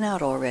that one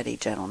out already,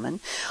 gentlemen.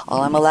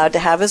 All I'm allowed to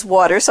have is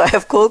water, so I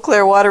have cool,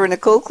 clear water in a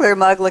cool, clear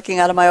mug looking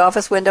out of my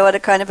office window at a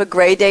kind of a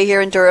gray day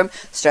here in Durham.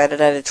 Started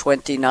at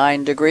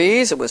 29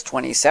 degrees. It was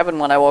 27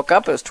 when I woke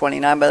up. It was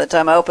 29 by the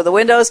time I opened the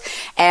windows.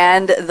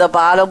 And the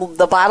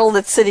bottle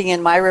that's sitting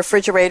in my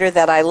refrigerator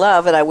that I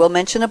love, and I will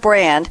mention a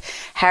brand,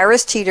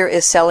 Harris Teeter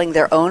is selling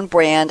their own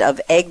brand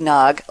of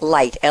eggnog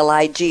light,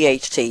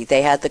 L-I-G-H-T.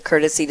 They had the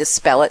courtesy to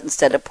spell it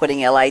instead of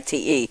putting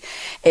L-I-T-E.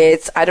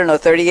 It's,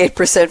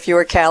 38%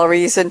 fewer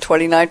calories and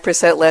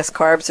 29% less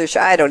carbs.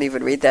 I don't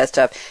even read that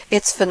stuff.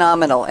 It's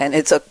phenomenal, and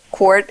it's a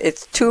quart.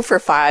 It's 2 for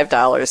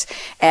 $5,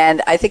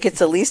 and I think it's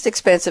the least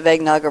expensive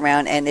eggnog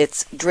around, and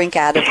it's drink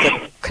out of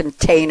the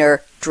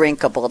container,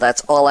 drinkable. That's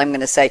all I'm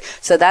going to say.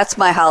 So that's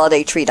my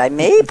holiday treat. I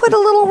may put a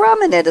little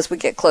rum in it as we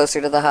get closer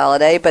to the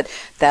holiday, but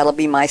that'll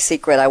be my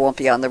secret. I won't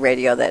be on the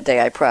radio that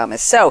day, I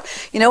promise. So,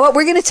 you know what?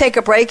 We're going to take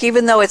a break,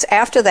 even though it's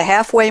after the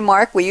halfway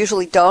mark. We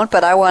usually don't,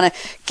 but I want to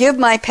give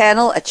my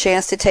panel a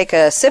chance to take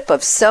a sip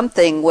of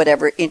something,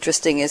 whatever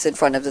interesting is in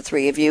front of the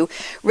three of you.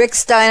 Rick,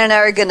 Stein, and I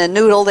are going to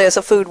noodle. There's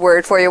a food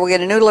word for you. We're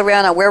going to noodle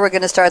around on where we're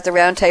going to start the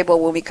round table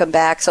when we come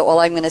back. So all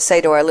I'm going to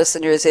say to our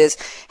listeners is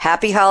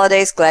happy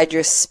holidays. Glad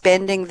you're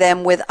spending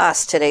them with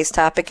us. Today's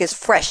topic is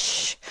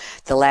fresh,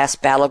 the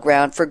last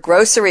battleground for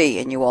grocery,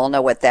 and you all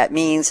know what that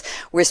means.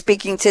 We're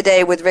speaking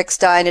today with Rick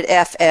Stein at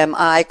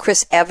FMI,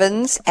 Chris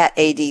Evins at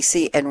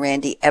ADC, and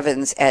Randy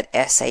Evans at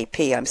SAP.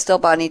 I'm still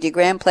Bonnie D.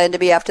 Graham. Plan to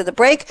be after the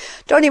break.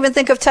 Don't even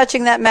think of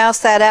touching that mouse,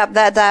 that app,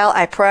 that dial.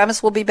 I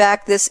promise we'll be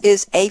back. This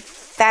is a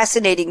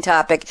fascinating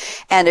topic,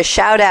 and a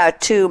shout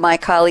out to my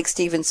colleague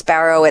Stephen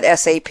Sparrow at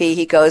SAP.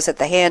 He goes at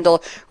the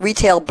handle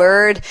Retail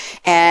Bird,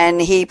 and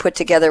he put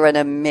together an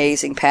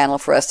amazing panel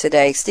for us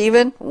today.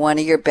 Stephen, one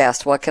of your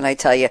best. What can I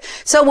tell you?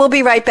 So we'll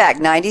be right back.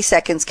 90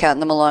 seconds, counting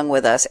them along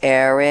with us.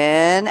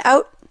 Aaron,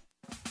 out.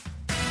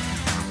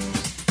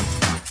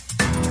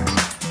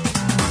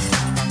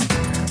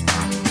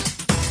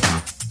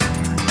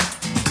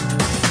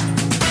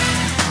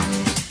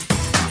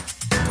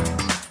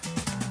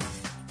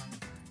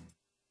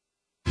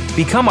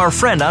 Become our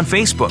friend on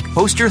Facebook.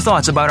 Post your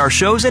thoughts about our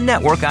shows and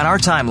network on our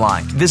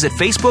timeline. Visit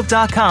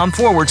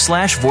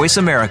facebook.com/Voice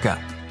America.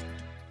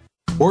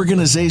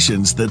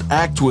 Organizations that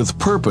act with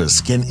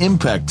purpose can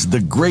impact the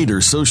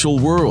greater social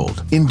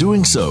world. In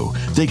doing so,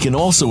 they can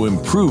also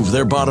improve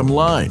their bottom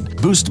line,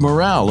 boost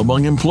morale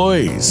among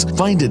employees,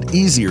 find it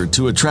easier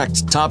to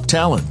attract top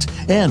talent,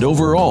 and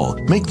overall,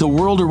 make the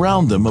world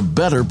around them a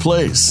better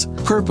place.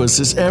 Purpose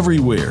is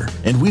everywhere,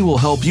 and we will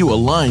help you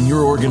align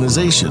your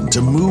organization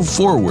to move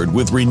forward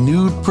with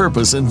renewed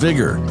purpose and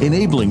vigor,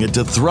 enabling it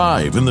to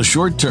thrive in the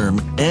short term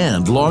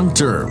and long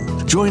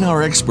term. Join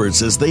our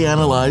experts as they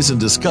analyze and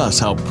discuss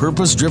how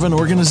purpose-driven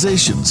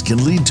organizations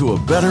can lead to a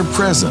better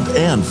present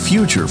and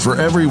future for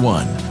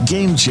everyone.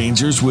 Game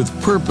Changers with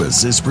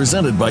Purpose is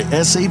presented by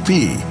SAP.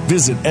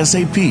 Visit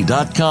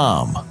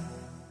sap.com.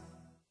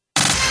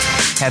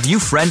 Have you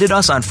friended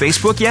us on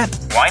Facebook yet?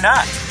 Why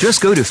not?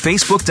 Just go to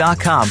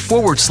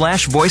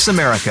facebook.com/Voice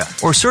America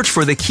or search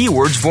for the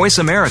keywords Voice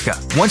America.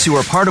 Once you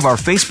are part of our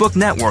Facebook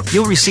network,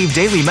 you'll receive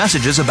daily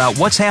messages about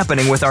what's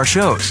happening with our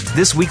shows,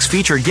 this week's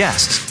featured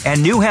guests,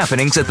 and new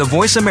happenings at the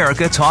Voice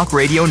America Talk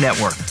Radio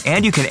Network.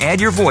 And you can add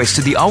your voice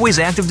to the always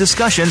active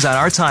discussions on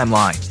our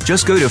timeline.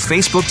 Just go to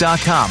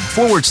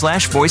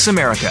facebook.com/Voice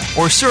America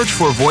or search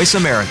for Voice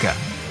America.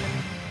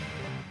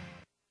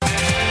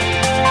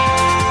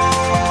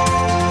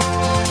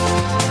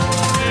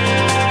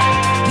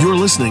 You're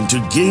listening to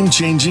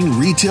Game-Changing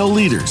Retail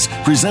Leaders,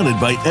 presented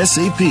by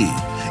SAP.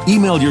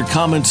 Email your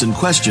comments and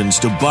questions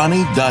to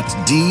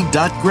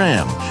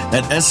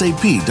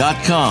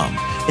bonnie.d.graham@sap.com.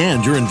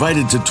 And you're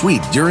invited to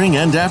tweet during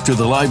and after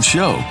the live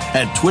show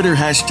at Twitter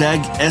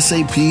 #SAPRADIO.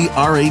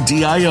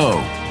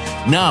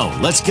 Now,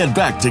 let's get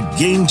back to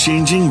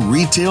Game-Changing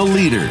Retail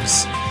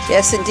Leaders.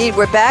 Yes, indeed.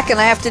 We're back,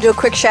 and I have to do a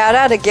quick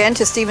shout-out again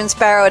to Stephen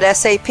Sparrow at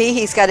SAP.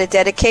 He's got a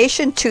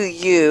dedication to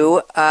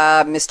you,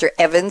 Mr.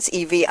 Evans,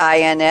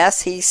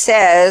 EVINS. He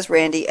says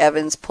Randy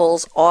Evans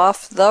pulls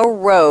off the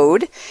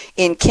road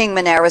in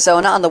Kingman,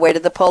 Arizona on the way to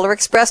the Polar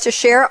Express to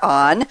share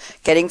on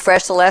Getting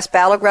Fresh, the last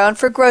battleground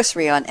for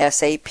grocery on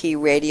SAP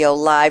Radio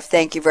Live.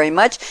 Thank you very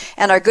much.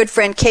 And our good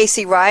friend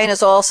Casey Ryan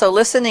is also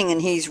listening,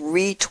 and he's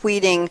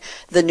retweeting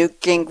the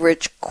Newt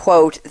Gingrich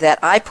quote that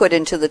I put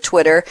into the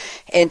tweeter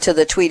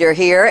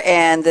here.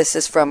 And this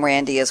is from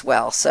Randy as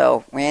well.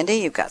 So, Randy,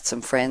 you've got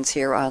some friends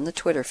here on the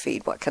Twitter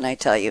feed. What can I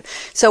tell you?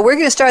 So we're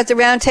going to start the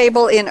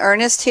roundtable in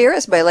earnest here,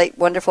 as my late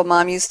wonderful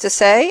mom used to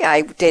say.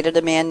 I dated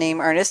a man named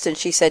Ernest, and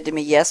she said to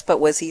me, yes,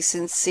 but was he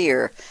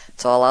sincere?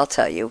 That's all I'll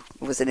tell you.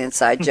 It was an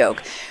inside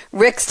joke.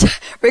 Rick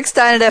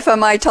Stein at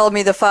FMI told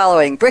me the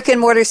following.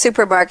 Brick-and-mortar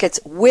supermarkets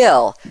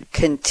will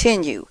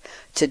continue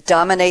to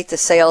dominate the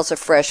sales of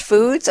fresh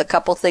foods. A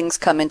couple things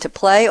come into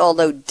play,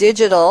 although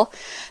digital,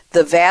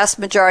 the vast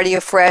majority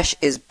of fresh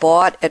is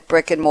bought at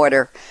brick and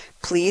mortar.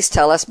 Please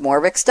tell us more,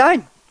 Rick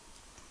Stein.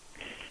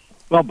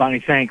 Well,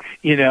 Bonnie, thanks.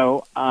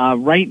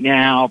 Right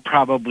now,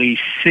 probably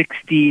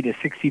 60 to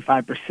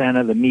 65%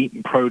 of the meat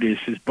and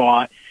produce is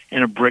bought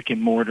in a brick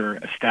and mortar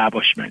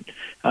establishment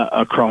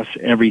across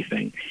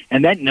everything.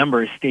 And that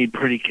number has stayed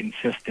pretty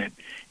consistent.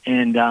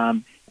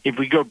 And if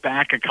we go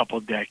back a couple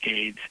of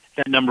decades,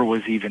 that number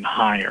was even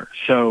higher.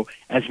 So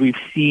as we've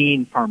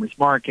seen farmers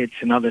markets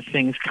and other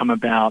things come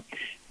about,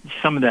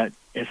 some of that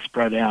is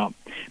spread out.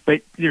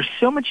 But there's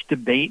so much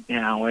debate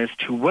now as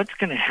to what's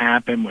going to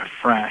happen with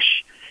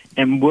fresh.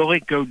 And will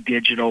it go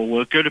digital?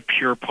 Will it go to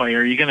pure play?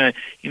 Are you going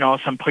to, all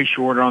of a sudden place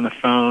your order on the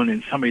phone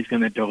and somebody's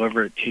going to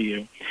deliver it to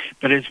you?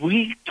 But as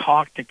we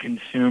talk to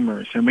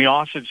consumers, and we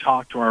also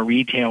talk to our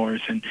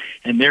retailers, and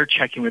they're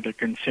checking with their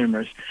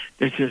consumers,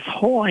 there's this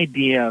whole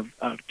idea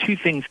of two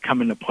things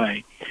come into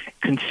play.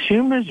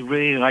 Consumers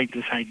really like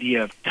this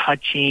idea of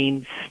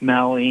touching,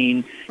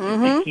 smelling,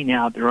 picking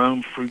out their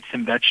own fruits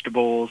and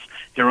vegetables,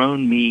 their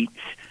own meats.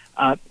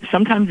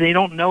 Sometimes they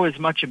don't know as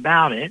much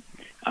about it,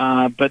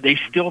 but they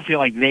still feel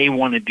like they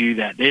want to do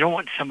that. They don't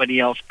want somebody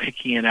else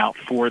picking it out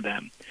for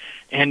them.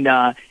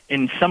 And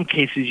in some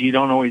cases, you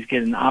don't always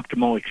get an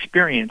optimal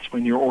experience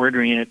when you're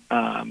ordering it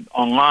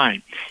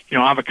online.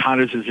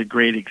 Avocados is a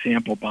great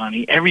example,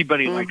 Bonnie.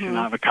 Everybody likes an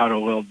avocado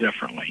a little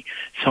differently.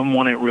 Some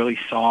want it really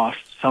soft.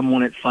 Some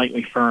want it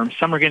slightly firm.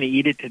 Some are going to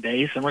eat it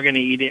today. Some are going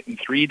to eat it in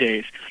 3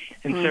 days.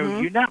 And so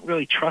you're not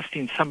really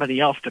trusting somebody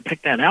else to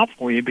pick that out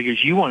for you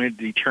because you want to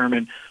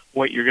determine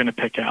what you're going to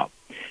pick out.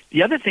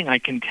 The other thing I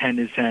contend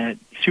is that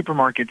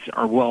supermarkets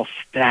are well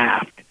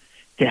staffed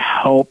to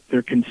help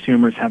their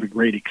consumers have a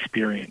great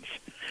experience.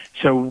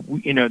 So,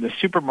 the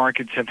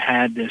supermarkets have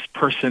had this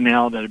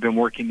personnel that have been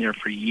working there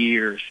for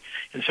years.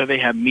 And so they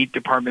have meat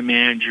department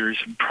managers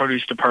and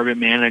produce department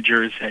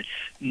managers that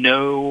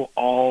know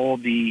all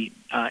the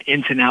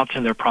ins and outs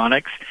of their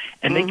products,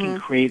 and they can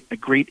create a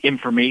great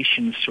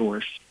information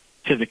source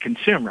to the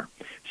consumer.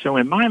 So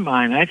in my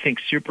mind, I think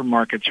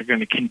supermarkets are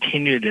going to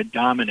continue to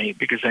dominate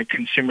because that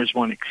consumers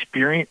want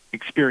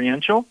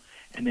experiential,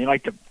 and they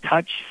like to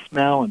touch,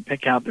 smell, and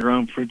pick out their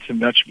own fruits and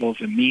vegetables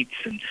and meats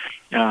and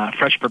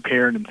fresh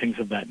prepared and things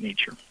of that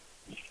nature.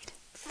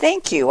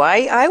 Thank you.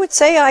 I would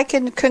say I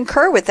can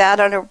concur with that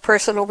on a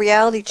personal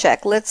reality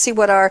check. Let's see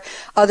what our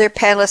other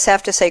panelists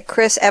have to say.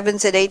 Chris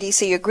Evans at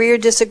ADC, agree or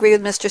disagree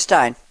with Mr.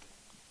 Stein?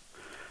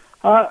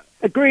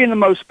 Agree in the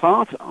most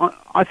part.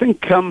 I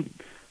think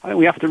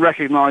we have to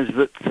recognize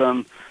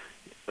that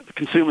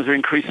consumers are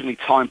increasingly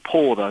time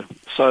poor, though.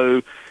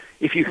 So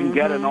if you can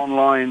get an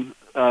online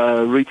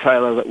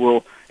retailer that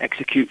will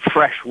execute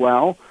fresh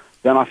well,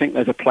 then I think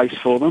there's a place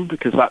for them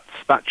because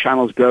that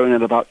channel's growing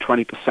at about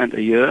 20%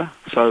 a year.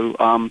 So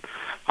I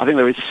think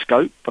there is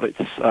scope, but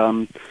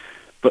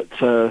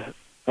it's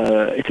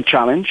a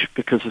challenge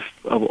because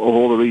of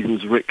all the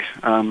reasons Rick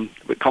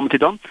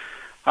commented on.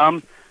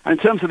 And in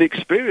terms of the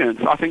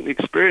experience, I think the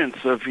experience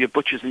of your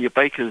butchers and your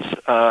bakers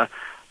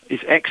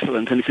is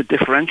excellent, and it's a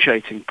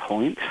differentiating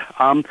point.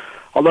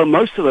 Although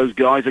most of those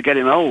guys are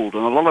getting old,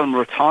 and a lot of them are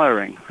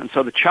retiring. And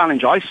so the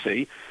challenge I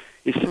see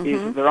is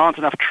there aren't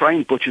enough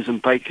trained butchers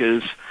and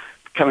bakers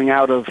coming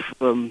out of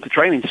the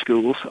training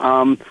schools,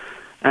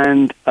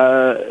 and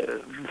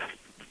the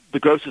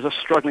grocers are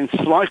struggling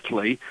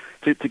slightly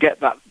to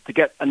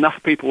get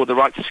enough people with the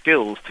right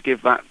skills to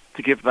give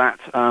that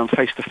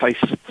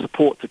face-to-face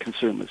support to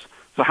consumers.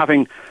 So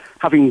having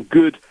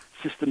good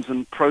systems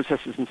and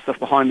processes and stuff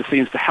behind the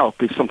scenes to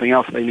help is something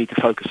else they need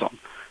to focus on.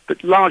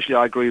 But largely,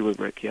 I agree with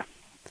Rick. Yeah.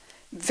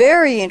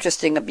 Very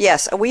interesting.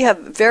 Yes, we have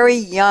very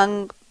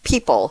young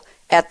people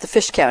at the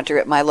fish counter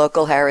at my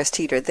local Harris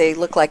Teeter. They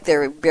look like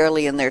they're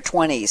barely in their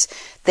 20s.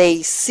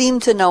 They seem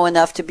to know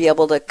enough to be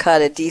able to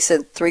cut a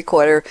decent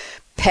 3/4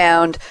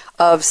 pound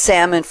of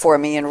salmon for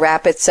me and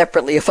wrap it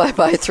separately if I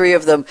buy 3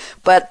 of them.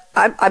 But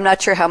I'm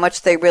not sure how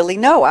much they really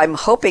know. I'm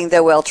hoping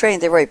they're well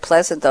trained. They're very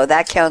pleasant, though.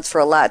 That counts for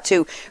a lot,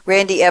 too.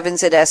 Randy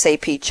Evans at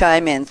SAP,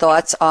 chime in.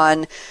 Thoughts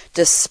on,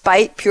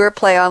 despite pure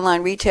play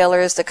online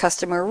retailers, the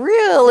customer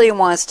really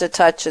wants to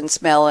touch and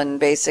smell and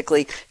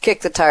basically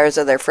kick the tires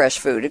of their fresh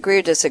food. Agree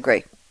or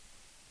disagree?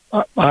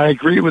 I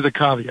agree with a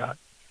caveat.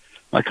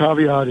 My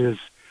caveat is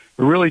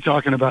we're really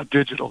talking about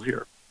digital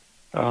here.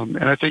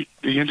 And I think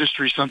the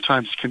industry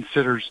sometimes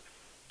considers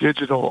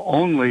digital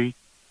only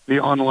the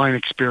online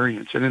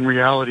experience. And in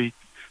reality,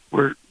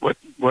 what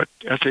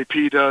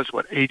SAP does,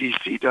 what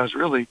ADC does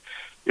really,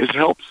 is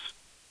helps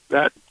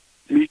that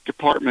meat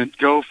department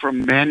go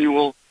from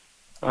manual,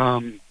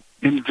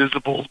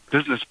 invisible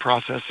business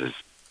processes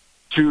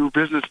to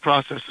business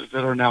processes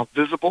that are now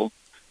visible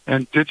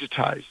and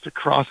digitized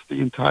across the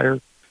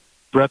entire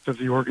breadth of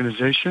the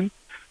organization,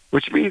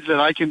 which means that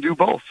I can do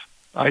both.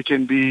 I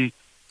can be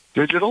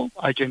digital.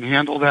 I can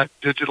handle that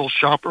digital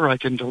shopper. I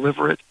can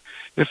deliver it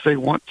if they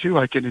want to.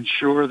 I can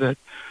ensure that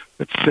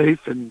it's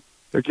safe and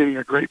they're getting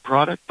a great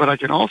product. But I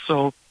can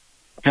also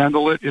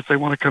handle it if they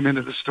want to come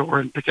into the store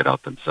and pick it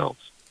out themselves.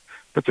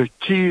 But the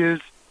key is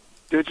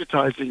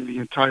digitizing the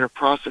entire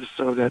process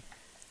so that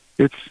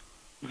it's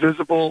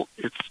visible,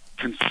 it's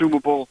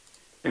consumable,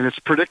 and it's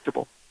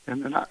predictable.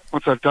 And then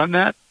once I've done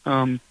that,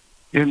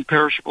 in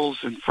perishables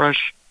and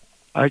fresh,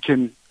 I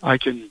can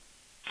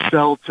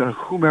sell to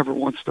whomever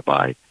wants to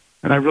buy.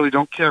 And I really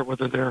don't care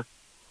whether they're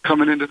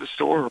coming into the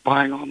store or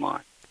buying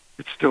online.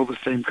 It's still the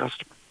same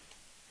customer.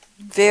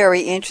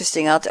 Very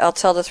interesting. I'll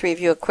tell the three of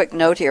you a quick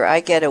note here. I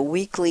get a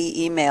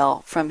weekly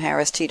email from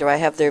Harris Teeter. I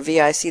have their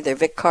VIC, their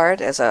VIC card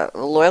as a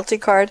loyalty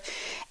card,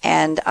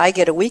 and I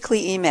get a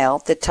weekly email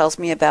that tells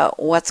me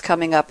about what's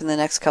coming up in the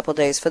next couple of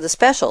days for the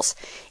specials.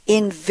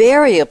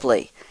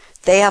 Invariably,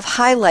 they have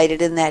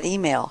highlighted in that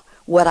email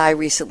what I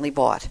recently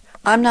bought,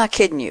 I'm not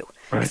kidding you.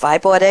 Right. If I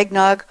bought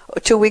eggnog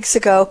 2 weeks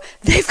ago,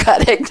 they've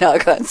got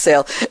eggnog on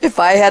sale. If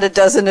I had a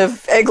dozen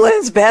of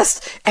Eggland's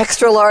Best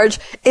extra large,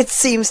 it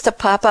seems to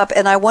pop up.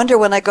 And I wonder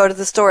when I go to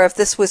the store if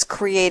this was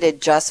created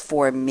just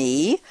for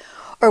me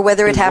or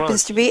whether it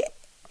happens to be.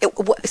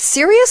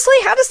 Seriously?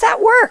 How does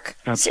that work?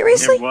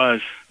 Seriously? It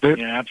was.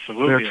 Yeah,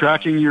 absolutely. They're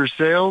tracking your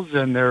sales,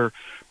 and they're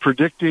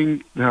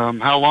predicting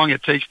how long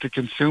it takes to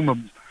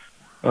consume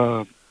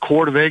a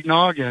quart of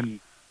eggnog, and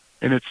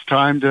it's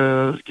time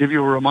to give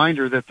you a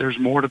reminder that there's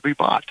more to be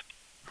bought.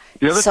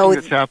 The other thing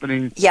that's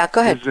happening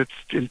go ahead.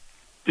 is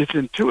it's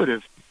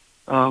intuitive.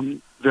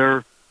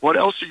 What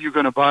else are you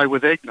going to buy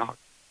with eggnog?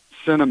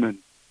 Cinnamon.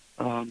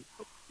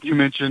 You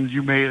mentioned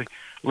you may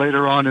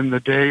later on in the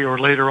day or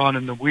later on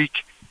in the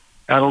week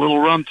add a little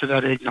rum to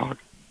that eggnog.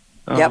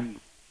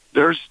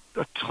 There's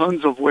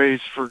tons of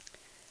ways for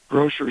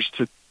grocers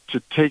to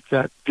take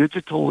that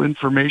digital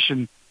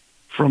information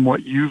from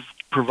what you've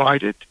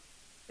provided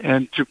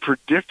and to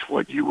predict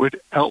what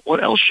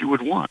else you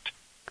would want,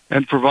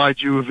 and provide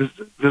you a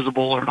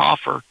visible or an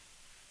offer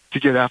to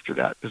get after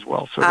that as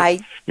well. So I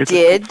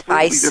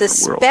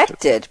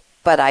suspected,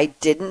 but I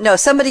didn't know.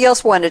 Somebody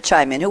else wanted to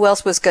chime in. Who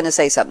else was going to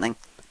say something?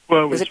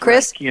 Well, was it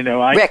Chris? Rick.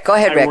 Rick, go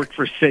ahead, Rick. I worked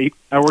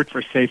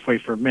for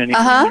Safeway for many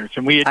years,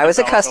 and I was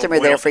a customer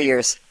there for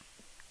years.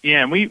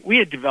 Yeah, and we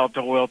had developed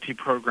a loyalty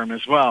program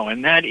as well,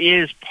 and that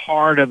is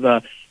part of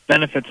the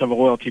benefits of a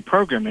loyalty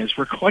program is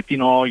we're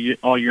collecting all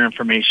your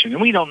information,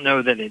 and we don't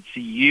know that it's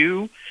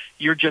you.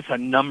 You're just a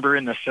number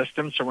in the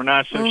system, so we're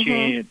not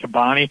associated to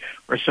Bonnie.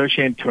 We're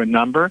associated to a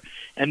number,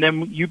 and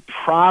then you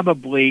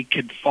probably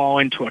could fall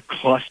into a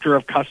cluster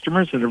of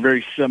customers that are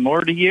very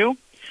similar to you,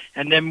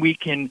 and then we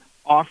can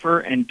offer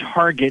and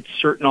target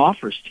certain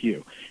offers to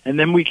you. And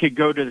then we could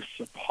go to the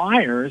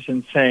suppliers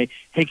and say,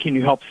 hey, can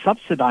you help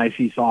subsidize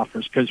these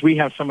offers? Because we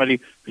have somebody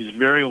who's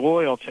very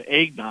loyal to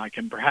eggnog,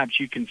 and perhaps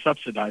you can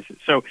subsidize it.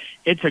 So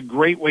it's a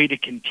great way to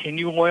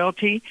continue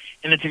loyalty,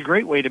 and it's a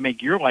great way to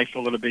make your life a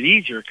little bit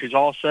easier, because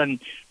all of a sudden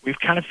we've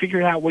kind of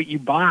figured out what you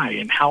buy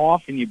and how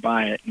often you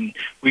buy it, and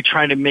we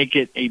try to make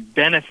it a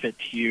benefit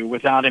to you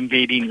without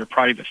invading your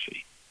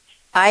privacy.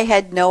 I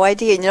had no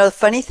idea. The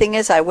funny thing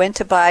is I went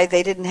to buy,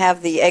 they didn't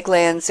have the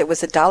Egglands. It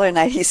was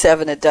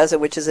 $1.97 a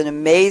dozen, which is an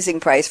amazing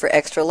price for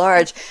extra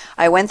large.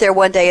 I went there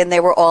one day and they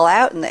were all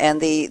out,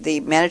 and the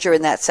manager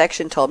in that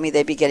section told me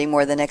they'd be getting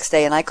more the next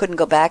day, and I couldn't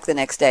go back the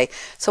next day.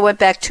 So I went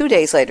back 2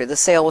 days later. The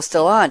sale was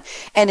still on,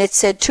 and it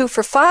said 2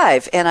 for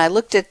 $5. And I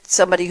looked at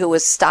somebody who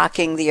was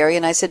stocking the area,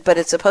 and I said, but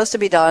it's supposed to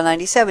be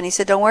 $1.97. He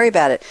said, don't worry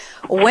about it.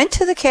 Went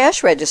to the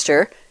cash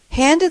register,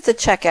 handed the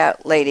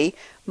checkout lady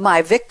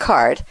my Vic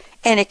card,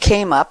 and it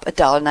came up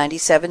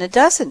 $1.97 a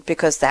dozen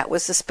because that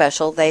was the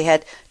special they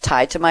had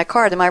tied to my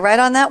card. Am I right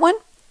on that one?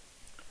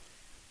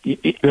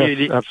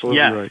 Absolutely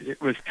right. It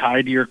was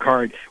tied to your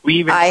card. We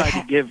even tried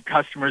to give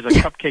customers a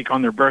cupcake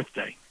on their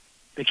birthday.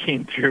 They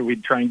came through.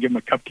 We'd try and give them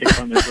a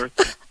cupcake on their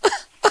birthday.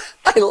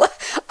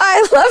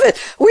 I love it.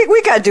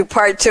 We got to do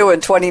part 2 in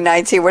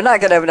 2019. We're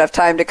not going to have enough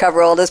time to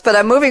cover all this, but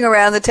I'm moving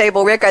around the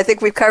table. Rick, I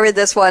think we've covered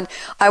this one.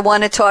 I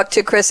want to talk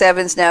to Chris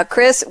Evins now.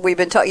 Chris, we've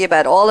been talking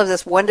about all of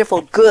this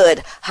wonderful good,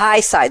 high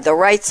side, the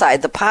right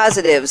side, the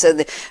positives, and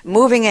the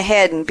moving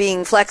ahead and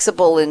being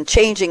flexible and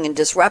changing and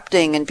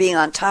disrupting and being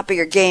on top of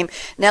your game.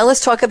 Now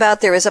let's talk about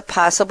there is a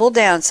possible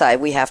downside.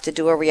 We have to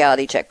do a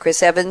reality check.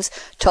 Chris Evins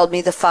told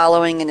me the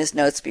following in his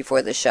notes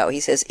before the show. He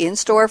says,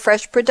 in-store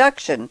fresh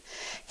production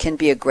can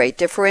be a great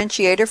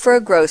differentiator for a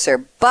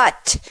grocer,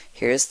 but,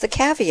 here's the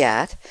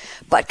caveat,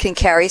 but can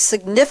carry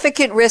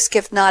significant risk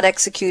if not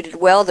executed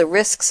well. The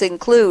risks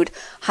include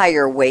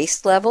higher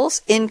waste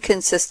levels,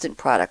 inconsistent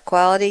product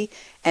quality,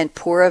 and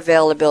poor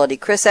availability.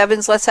 Chris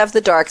Evins, let's have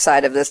the dark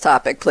side of this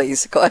topic,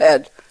 please. Go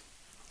ahead.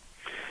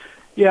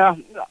 Yeah,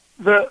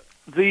 the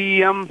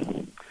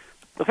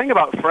thing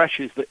about fresh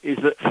is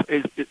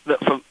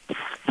that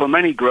for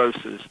many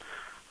grocers,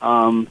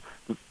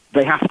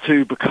 they have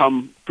to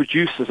become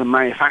producers and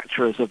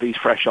manufacturers of these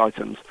fresh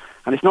items,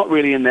 and it's not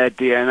really in their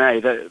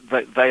DNA.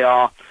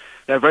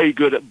 They're very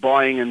good at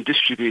buying and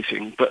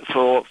distributing, but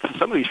for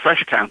some of these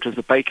fresh counters,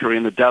 the bakery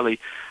and the deli,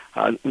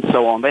 and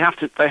so on, they have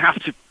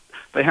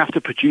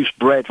to produce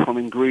bread from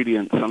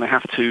ingredients, and they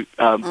have to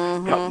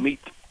cut meat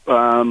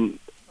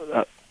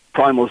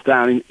primals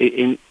down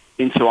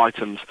into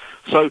items.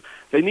 So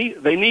they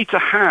need to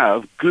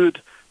have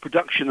good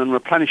production and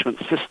replenishment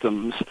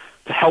systems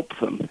to help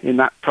them in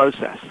that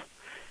process.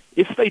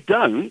 If they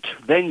don't,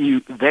 then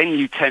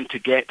you tend to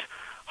get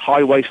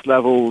high waste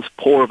levels,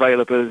 poor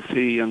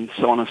availability, and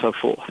so on and so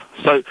forth.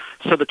 So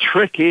the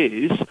trick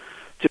is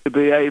to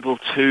be able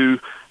to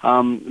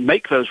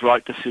make those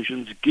right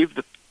decisions, give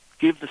the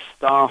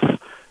staff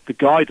the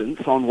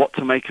guidance on what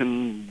to make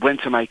and when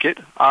to make it,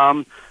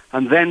 and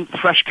then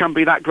fresh can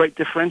be that great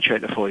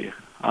differentiator for you.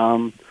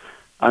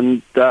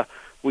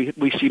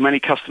 We see many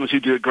customers who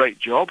do a great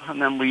job,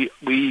 and then we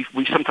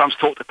sometimes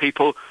talk to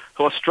people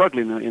who are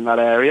struggling in that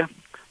area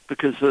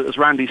because, as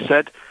Randy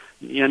said,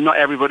 not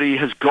everybody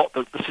has got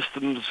the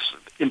systems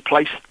in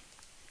place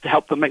to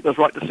help them make those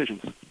right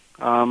decisions.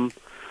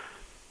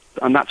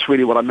 And that's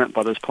really what I meant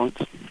by those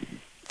points.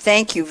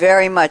 Thank you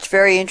very much.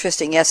 Very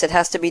interesting. Yes, it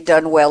has to be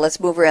done well. Let's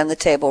move around the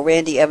table.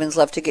 Randy, Evans,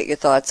 love to get your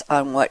thoughts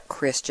on what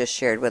Chris just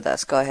shared with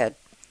us. Go ahead.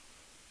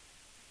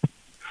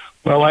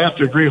 Well, I have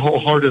to agree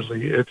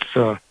wholeheartedly. It's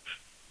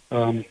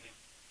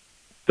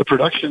the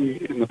production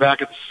in the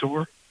back of the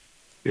store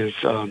is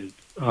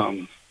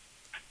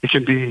it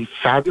can be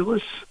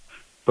fabulous,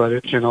 but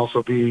it can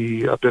also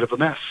be a bit of a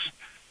mess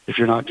if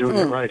you're not doing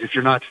it right. If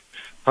you're not,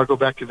 I'll go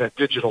back to that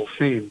digital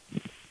theme.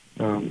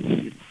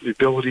 The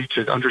ability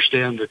to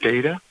understand the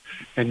data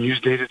and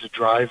use data to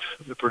drive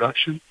the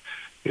production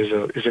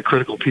is a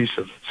critical piece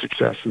of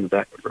success in the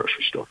back of a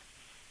grocery store.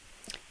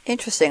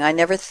 Interesting. I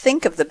never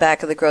think of the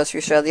back of the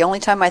grocery store. The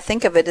only time I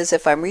think of it is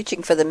if I'm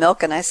reaching for the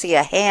milk and I see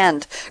a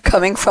hand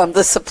coming from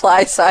the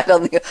supply side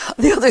on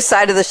the other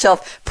side of the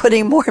shelf,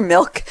 putting more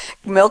milk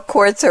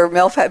quarts or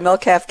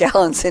milk half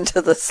gallons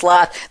into the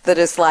slot that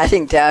is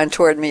sliding down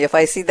toward me. If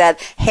I see that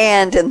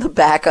hand in the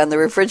back on the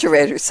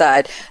refrigerator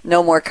side,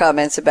 no more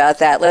comments about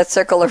that. Let's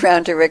circle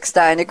around to Rick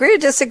Stein. Agree or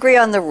disagree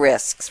on the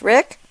risks?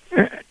 Rick?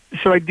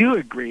 So I do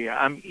agree.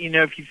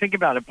 If you think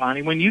about it,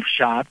 Bonnie, when you've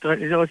shopped,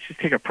 let's just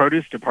take a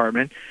produce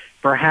department.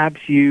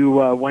 Perhaps you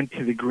went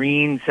to the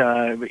greens,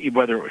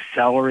 whether it was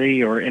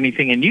celery or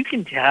anything, and you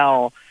can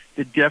tell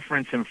the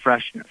difference in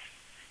freshness.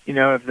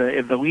 If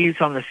the leaves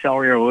on the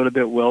celery are a little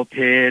bit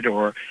wilted,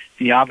 or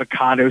the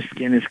avocado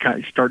skin is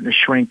kind of starting to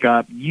shrink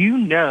up,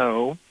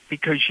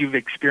 because you've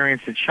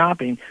experienced it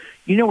shopping,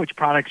 which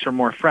products are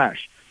more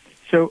fresh.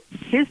 So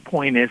his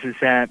point is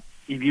that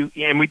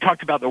and we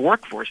talked about the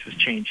workforce is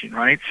changing,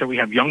 right? So we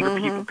have younger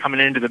people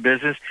coming into the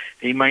business.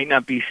 They might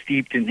not be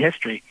steeped in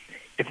history.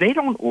 If they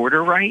don't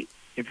order right,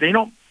 if they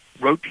don't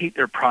rotate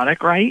their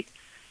product right,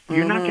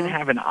 you're not going to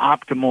have an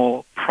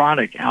optimal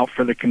product out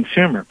for the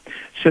consumer.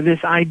 So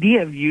this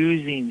idea of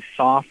using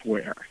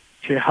software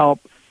to help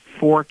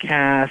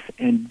forecast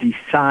and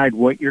decide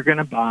what you're going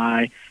to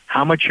buy,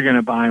 how much you're going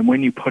to buy, and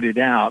when you put it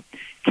out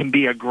can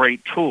be a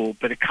great tool,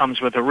 but it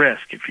comes with a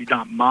risk. If you're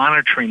not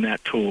monitoring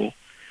that tool,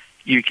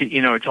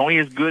 it's only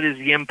as good as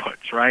the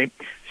inputs, right?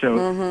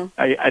 So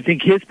I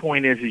think his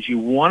point is you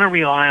want to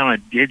rely on a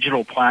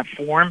digital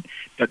platform,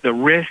 but the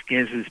risk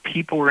is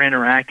people are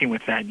interacting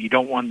with that, and you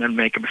don't want them to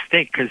make a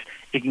mistake because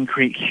it can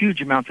create huge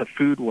amounts of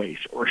food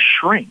waste or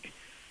shrink.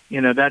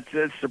 That's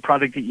the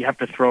product that you have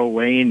to throw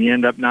away, and you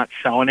end up not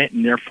selling it,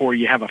 and therefore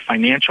you have a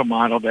financial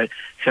model that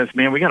says,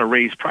 "Man, we got to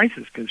raise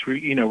prices because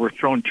we're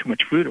throwing too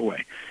much food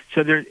away."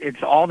 So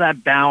it's all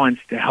that balance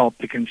to help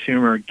the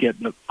consumer get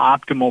the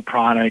optimal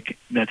product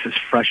that's as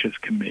fresh as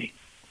can be.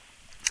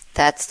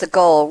 That's the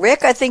goal.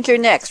 Rick, I think you're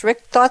next.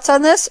 Rick, thoughts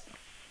on this?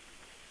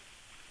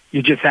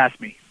 You just asked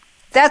me.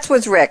 That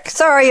was Rick.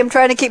 Sorry, I'm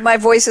trying to keep my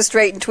voices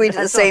straight and tweet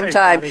at the same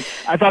time.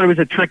 I thought it was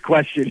a trick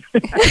question.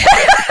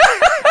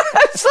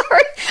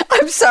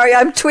 I'm sorry.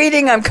 I'm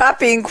tweeting. I'm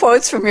copying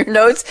quotes from your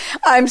notes.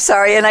 I'm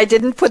sorry. And I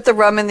didn't put the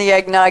rum in the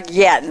eggnog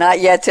yet. Not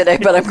yet today,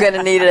 but I'm going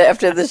to need it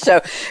after the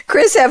show.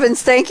 Chris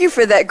Evans, thank you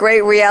for that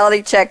great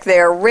reality check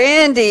there.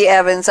 Randy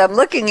Evans, I'm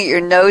looking at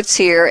your notes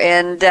here,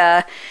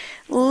 and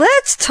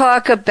let's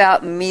talk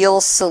about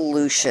meal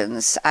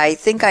solutions. I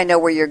think I know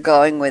where you're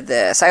going with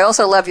this. I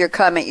also love your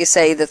comment. You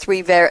say the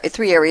three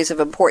areas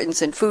of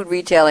importance in food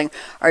retailing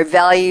are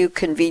value,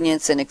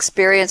 convenience, and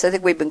experience. I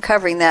think we've been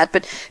covering that.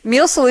 But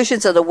meal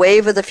solutions are the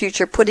wave of the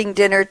future, putting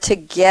dinner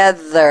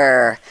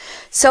together.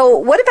 So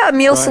what about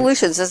meal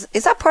solutions?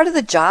 Is that part of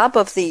the job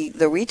of the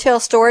retail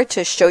store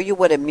to show you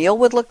what a meal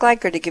would look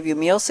like or to give you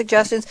meal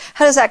suggestions?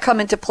 How does that come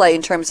into play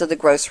in terms of the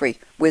grocery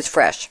with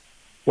Fresh?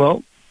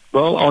 Well,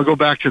 I'll go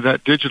back to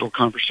that digital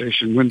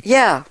conversation.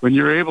 When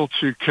you're able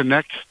to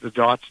connect the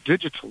dots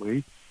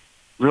digitally,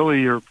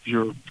 really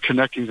you're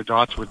connecting the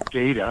dots with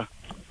data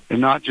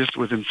and not just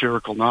with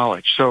empirical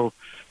knowledge. So,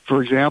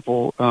 for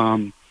example,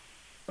 an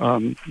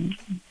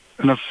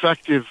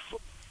effective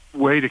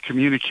way to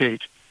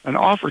communicate an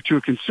offer to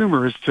a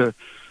consumer is to,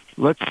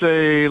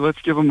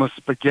 let's give them a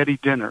spaghetti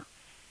dinner,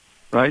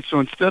 right? So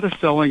instead of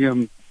selling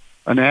them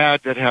an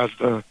ad that has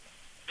the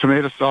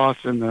tomato sauce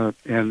and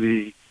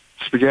the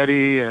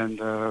spaghetti and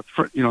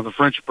the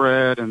French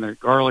bread and the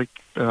garlic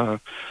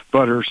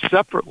butter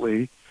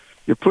separately,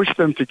 you push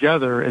them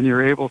together and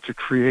you're able to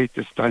create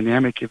this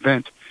dynamic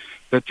event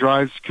that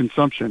drives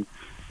consumption.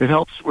 It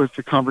helps with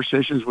the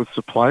conversations with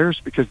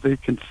suppliers because they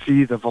can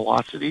see the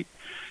velocity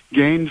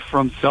gained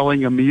from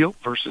selling a meal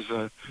versus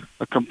a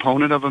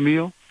component of a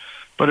meal.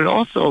 But it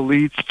also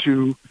leads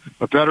to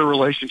a better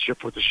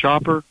relationship with the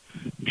shopper,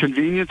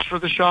 convenience for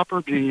the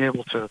shopper, being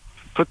able to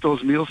put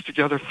those meals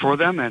together for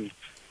them and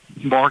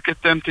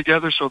market them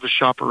together so the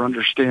shopper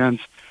understands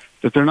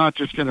that they're not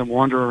just going to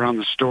wander around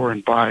the store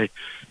and buy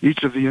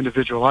each of the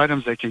individual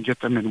items. They can get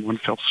them in one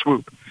fell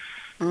swoop.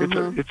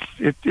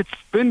 It's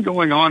been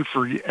going on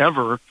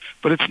forever,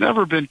 but it's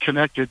never been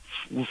connected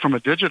from a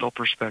digital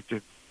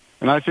perspective.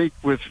 And I think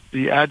with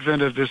the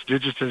advent of this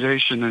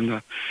digitization and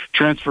the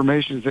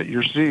transformations that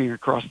you're seeing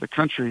across the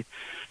country,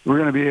 we're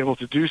going to be able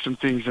to do some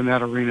things in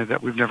that arena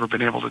that we've never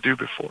been able to do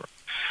before.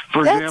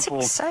 For That's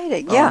example,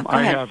 exciting. Yeah,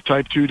 I have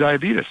type 2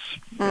 diabetes.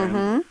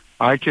 And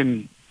I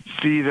can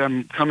see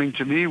them coming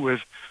to me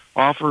with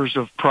offers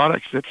of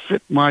products that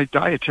fit my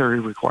dietary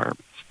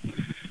requirements,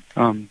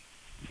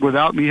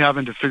 without me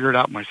having to figure it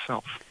out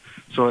myself.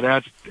 So it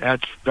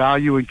adds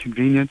value and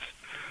convenience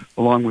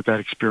along with that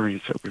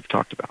experience that we've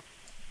talked about.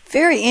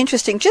 Very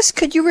interesting. Just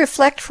could you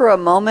reflect for a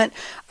moment,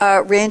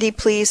 Randy,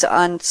 please,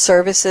 on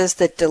services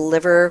that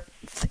deliver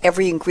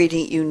every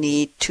ingredient you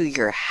need to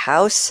your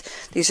house?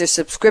 These are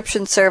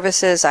subscription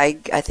services. I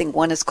think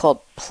one is called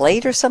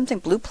Plate or something,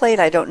 Blue Plate.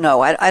 I don't know.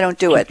 I don't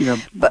do it.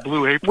 But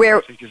Blue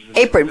Apron.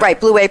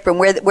 Blue Apron,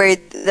 where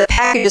the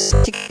packages.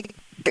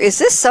 Is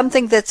this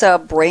something that's a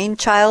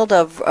brainchild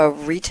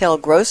of retail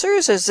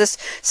grocers, or is this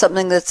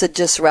something that's a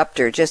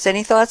disruptor? Just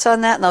any thoughts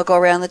on that, and I'll go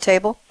around the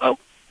table. Oh.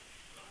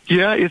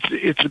 Yeah,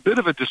 it's a bit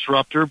of a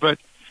disruptor, but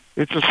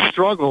it's a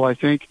struggle, I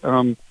think.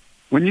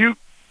 When you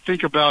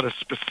think about a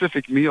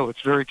specific meal,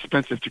 it's very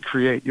expensive to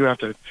create. You have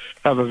to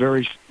have a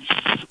very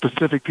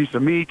specific piece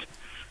of meat,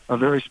 a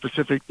very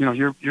specific,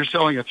 you're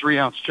selling a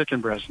 3-ounce chicken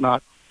breast,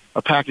 not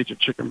a package of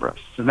chicken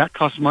breasts. And that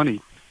costs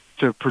money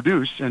to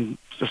produce and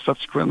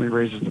subsequently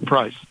raises the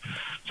price.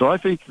 So I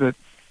think that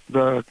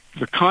the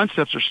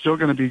concepts are still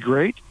going to be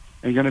great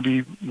and going to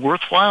be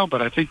worthwhile,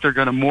 but I think they're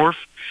going to morph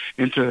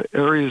into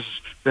areas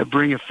that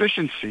bring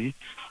efficiency,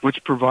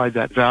 which provide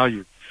that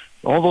value.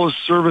 All those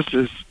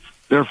services,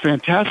 they're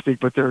fantastic,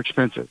 but they're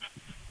expensive,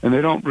 and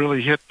they don't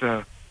really hit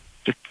the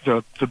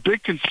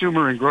big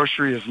consumer in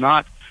grocery is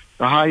not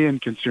the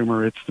high-end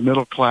consumer. It's the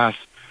middle class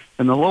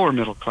and the lower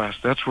middle class.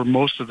 That's where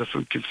most of the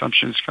food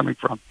consumption is coming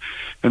from,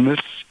 and this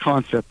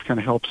concept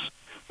kind of helps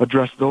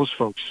address those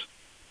folks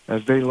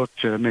as they look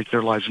to make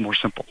their lives more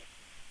simple.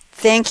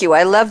 Thank you.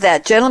 I love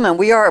that. Gentlemen,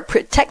 we are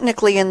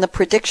technically in the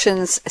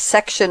predictions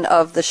section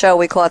of the show.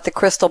 We call it the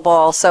crystal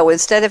ball. So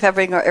instead of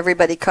having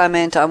everybody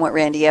comment on what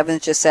Randy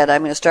Evins just said,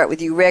 I'm going to start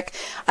with you, Rick.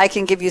 I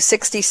can give you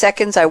 60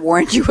 seconds. I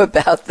warned you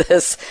about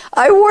this.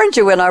 I warned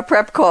you in our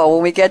prep call.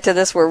 When we get to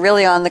this, we're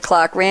really on the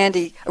clock.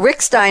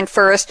 Rick Stein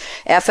first,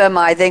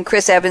 FMI, then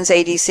Chris Evins,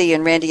 ADC,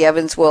 and Randy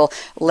Evins will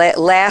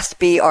last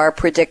be our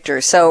predictor.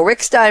 So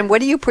Rick Stein,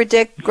 what do you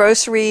predict?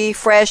 Grocery,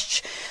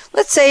 fresh,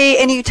 let's say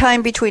any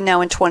time between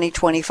now and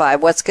 2025.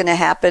 What's going to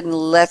happen?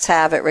 Let's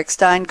have it. Rick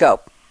Stein,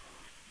 go.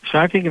 So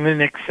I think in the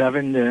next 6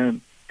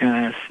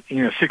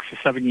 to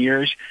 7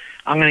 years,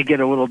 I'm going to get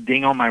a little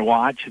ding on my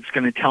watch. It's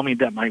going to tell me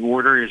that my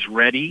order is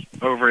ready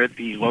over at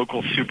the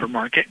local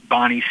supermarket,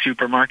 Bonnie's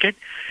Supermarket.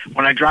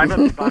 When I drive up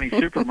to Bonnie's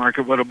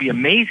Supermarket, what'll be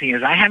amazing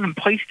is I haven't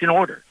placed an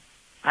order.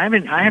 I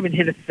haven't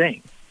hit a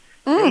thing.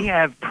 They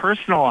have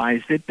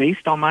personalized it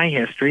based on my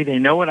history. They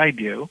know what I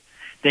do.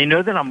 They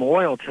know that I'm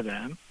loyal to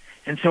them.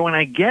 And so when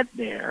I get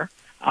there,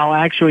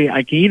 I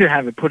can either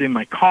have it put in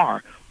my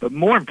car, but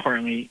more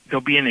importantly,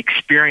 there'll be an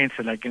experience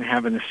that I can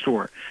have in the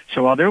store.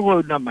 So while they're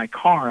loading up my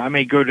car, I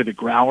may go to the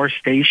growler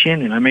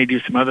station and I may do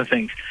some other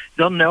things.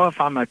 They'll know if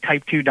I'm a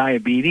type 2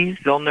 diabetes.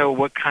 They'll know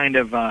what kind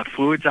of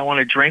fluids I want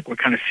to drink, what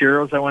kind of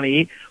cereals I want to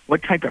eat,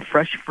 what type of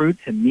fresh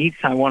fruits and meats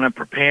I want to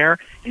prepare,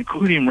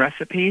 including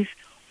recipes.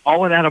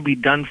 All of that will be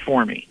done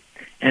for me.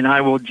 And I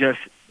will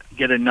just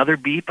get another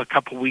beep a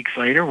couple weeks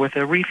later with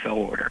a refill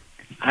order.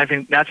 I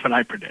think that's what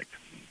I predict.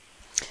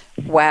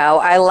 Wow,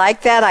 I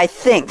like that. I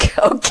think.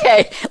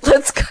 Okay,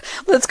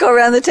 let's go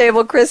around the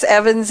table. Chris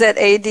Evins at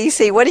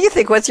ADC. What do you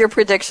think? What's your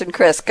prediction,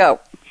 Chris? Go.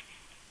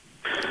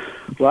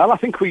 Well, I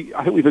think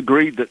we've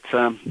agreed that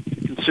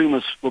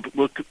consumers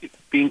will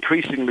be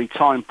increasingly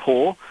time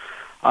poor.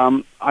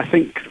 I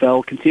think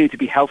they'll continue to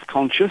be health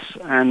conscious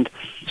and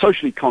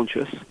socially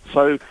conscious.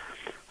 So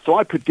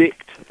I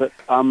predict that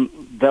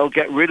they'll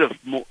get rid of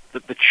more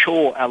the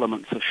chore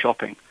elements of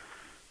shopping.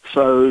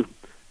 So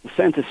the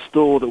center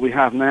store that we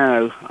have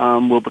now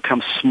will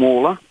become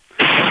smaller,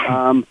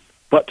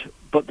 but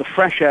the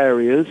fresh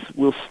areas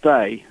will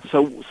stay.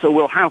 So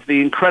we'll have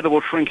the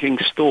incredible shrinking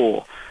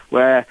store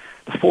where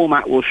the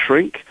format will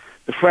shrink,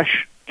 the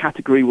fresh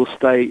category will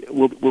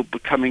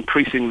become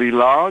increasingly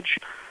large,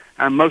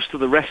 and most of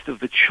the rest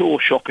of the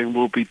chore shopping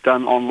will be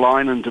done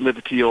online and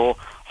delivered to your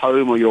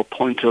home or your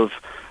point of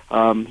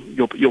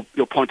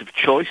your point of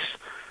choice.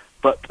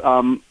 But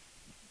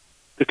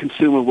the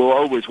consumer will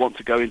always want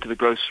to go into the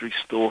grocery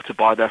store to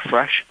buy their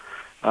fresh,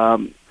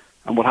 and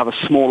we'll have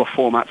a smaller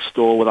format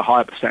store with a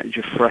higher percentage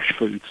of fresh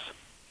foods.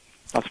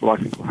 That's what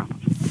I think will happen.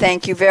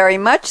 Thank you very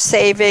much.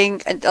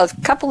 Saving a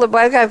couple of,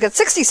 I've got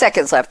 60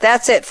 seconds left.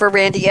 That's it for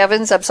Randy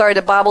Evins. I'm sorry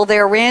to bobble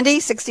there, Randy.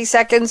 60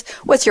 seconds.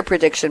 What's your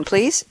prediction,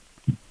 please?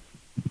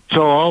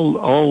 So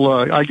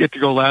I get to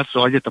go last,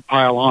 so I get to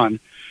pile on.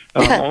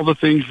 All the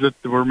things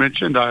that were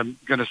mentioned, I'm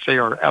going to say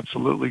are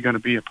absolutely going to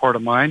be a part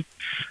of mine.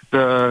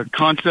 The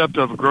concept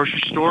of a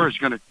grocery store is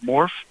going to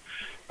morph.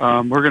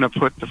 We're going to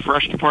put the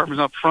fresh department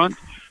up front.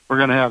 We're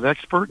going to have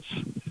experts.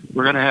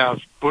 We're going to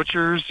have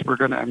butchers. We're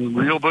going to have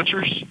real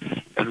butchers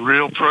and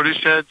real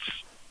produce heads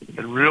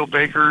and real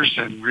bakers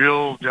and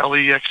real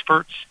deli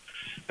experts.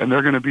 And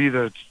they're going to be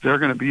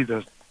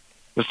the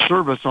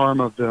service arm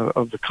of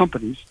the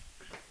companies.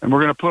 And we're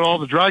going to put all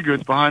the dry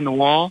goods behind the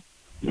wall.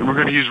 And we're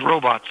going to use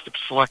robots to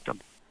select them.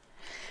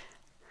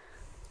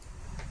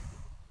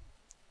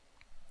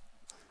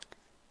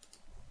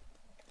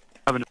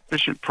 have an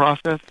efficient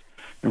process,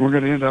 and we're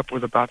going to end up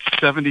with about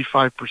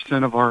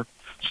 75% of our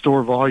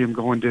store volume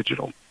going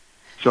digital.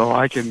 So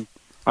I can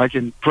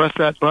press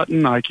that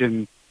button. I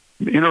can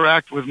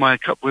interact with my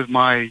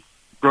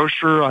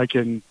grocer. I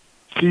can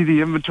see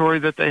the inventory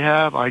that they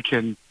have. I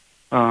can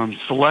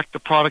select the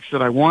products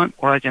that I want,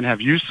 or I can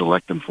have you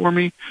select them for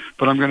me.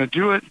 But I'm going to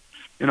do it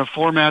in a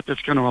format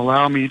that's going to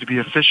allow me to be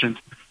efficient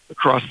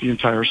across the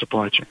entire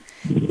supply chain.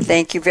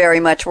 Thank you very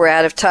much. We're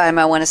out of time.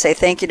 I want to say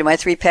thank you to my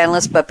three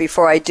panelists, but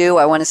before I do,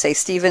 I want to say,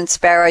 Stephen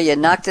Sparrow, you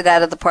knocked it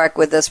out of the park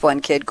with this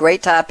one, kid.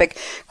 Great topic,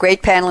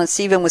 great panel, and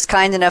Stephen was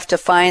kind enough to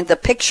find the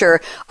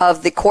picture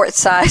of the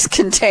quart-sized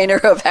container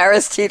of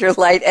Harris Teeter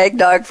Light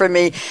eggnog for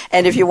me,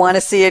 and if you want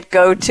to see it,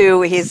 go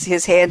to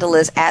his handle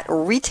is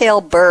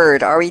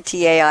 @retailbird,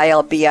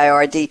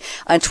 RETAILBIRD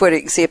on Twitter.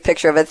 You can see a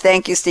picture of it.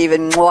 Thank you,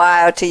 Stephen.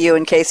 Wow to you,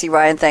 and Casey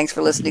Ryan, thanks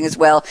for listening as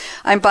well.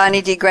 I'm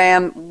Bonnie D.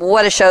 Graham.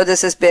 What a show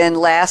this has been.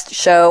 Last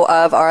show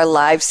of our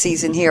live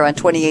season here on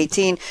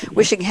 2018.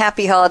 Wishing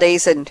happy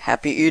holidays and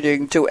happy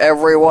eating to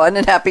everyone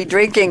and happy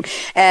drinking.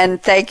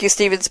 And thank you,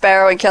 Stephen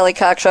Sparrow and Kelly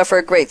Cockshaw, for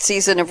a great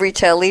season of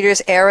Retail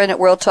Leaders. Aaron at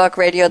World Talk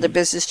Radio, the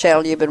business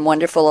channel. You've been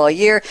wonderful all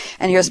year.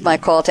 And here's my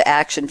call to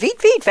action.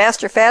 Veet,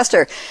 faster,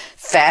 faster.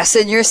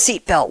 Fasten your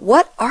seatbelt.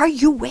 What are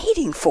you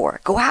waiting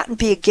for? Go out and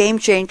be a game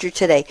changer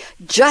today,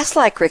 just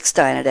like Rick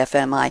Stein at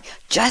FMI,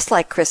 just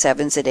like Chris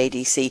Evans at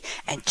ADC,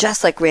 and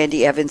just like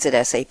Randy Evans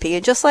at SAP,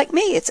 and just like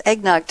me. It's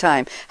eggnog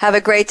time. Have a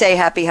great day.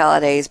 Happy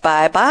holidays.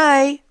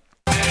 Bye-bye.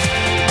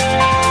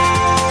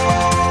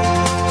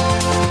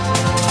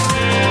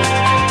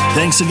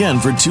 Thanks again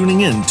for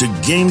tuning in to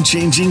Game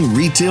Changing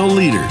Retail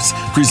Leaders,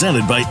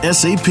 presented by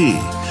SAP,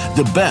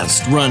 the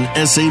best run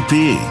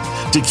SAP.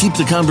 To keep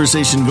the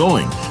conversation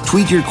going,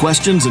 tweet your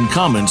questions and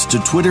comments to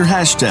Twitter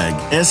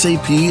 #SAPRADIO.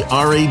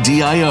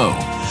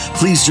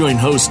 Please join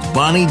host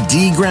Bonnie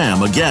D.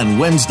 Graham again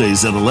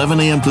Wednesdays at 11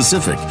 a.m.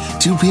 Pacific,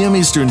 2 p.m.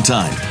 Eastern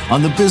Time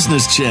on the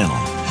Business Channel.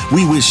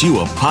 We wish you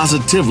a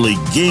positively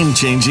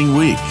game-changing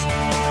week.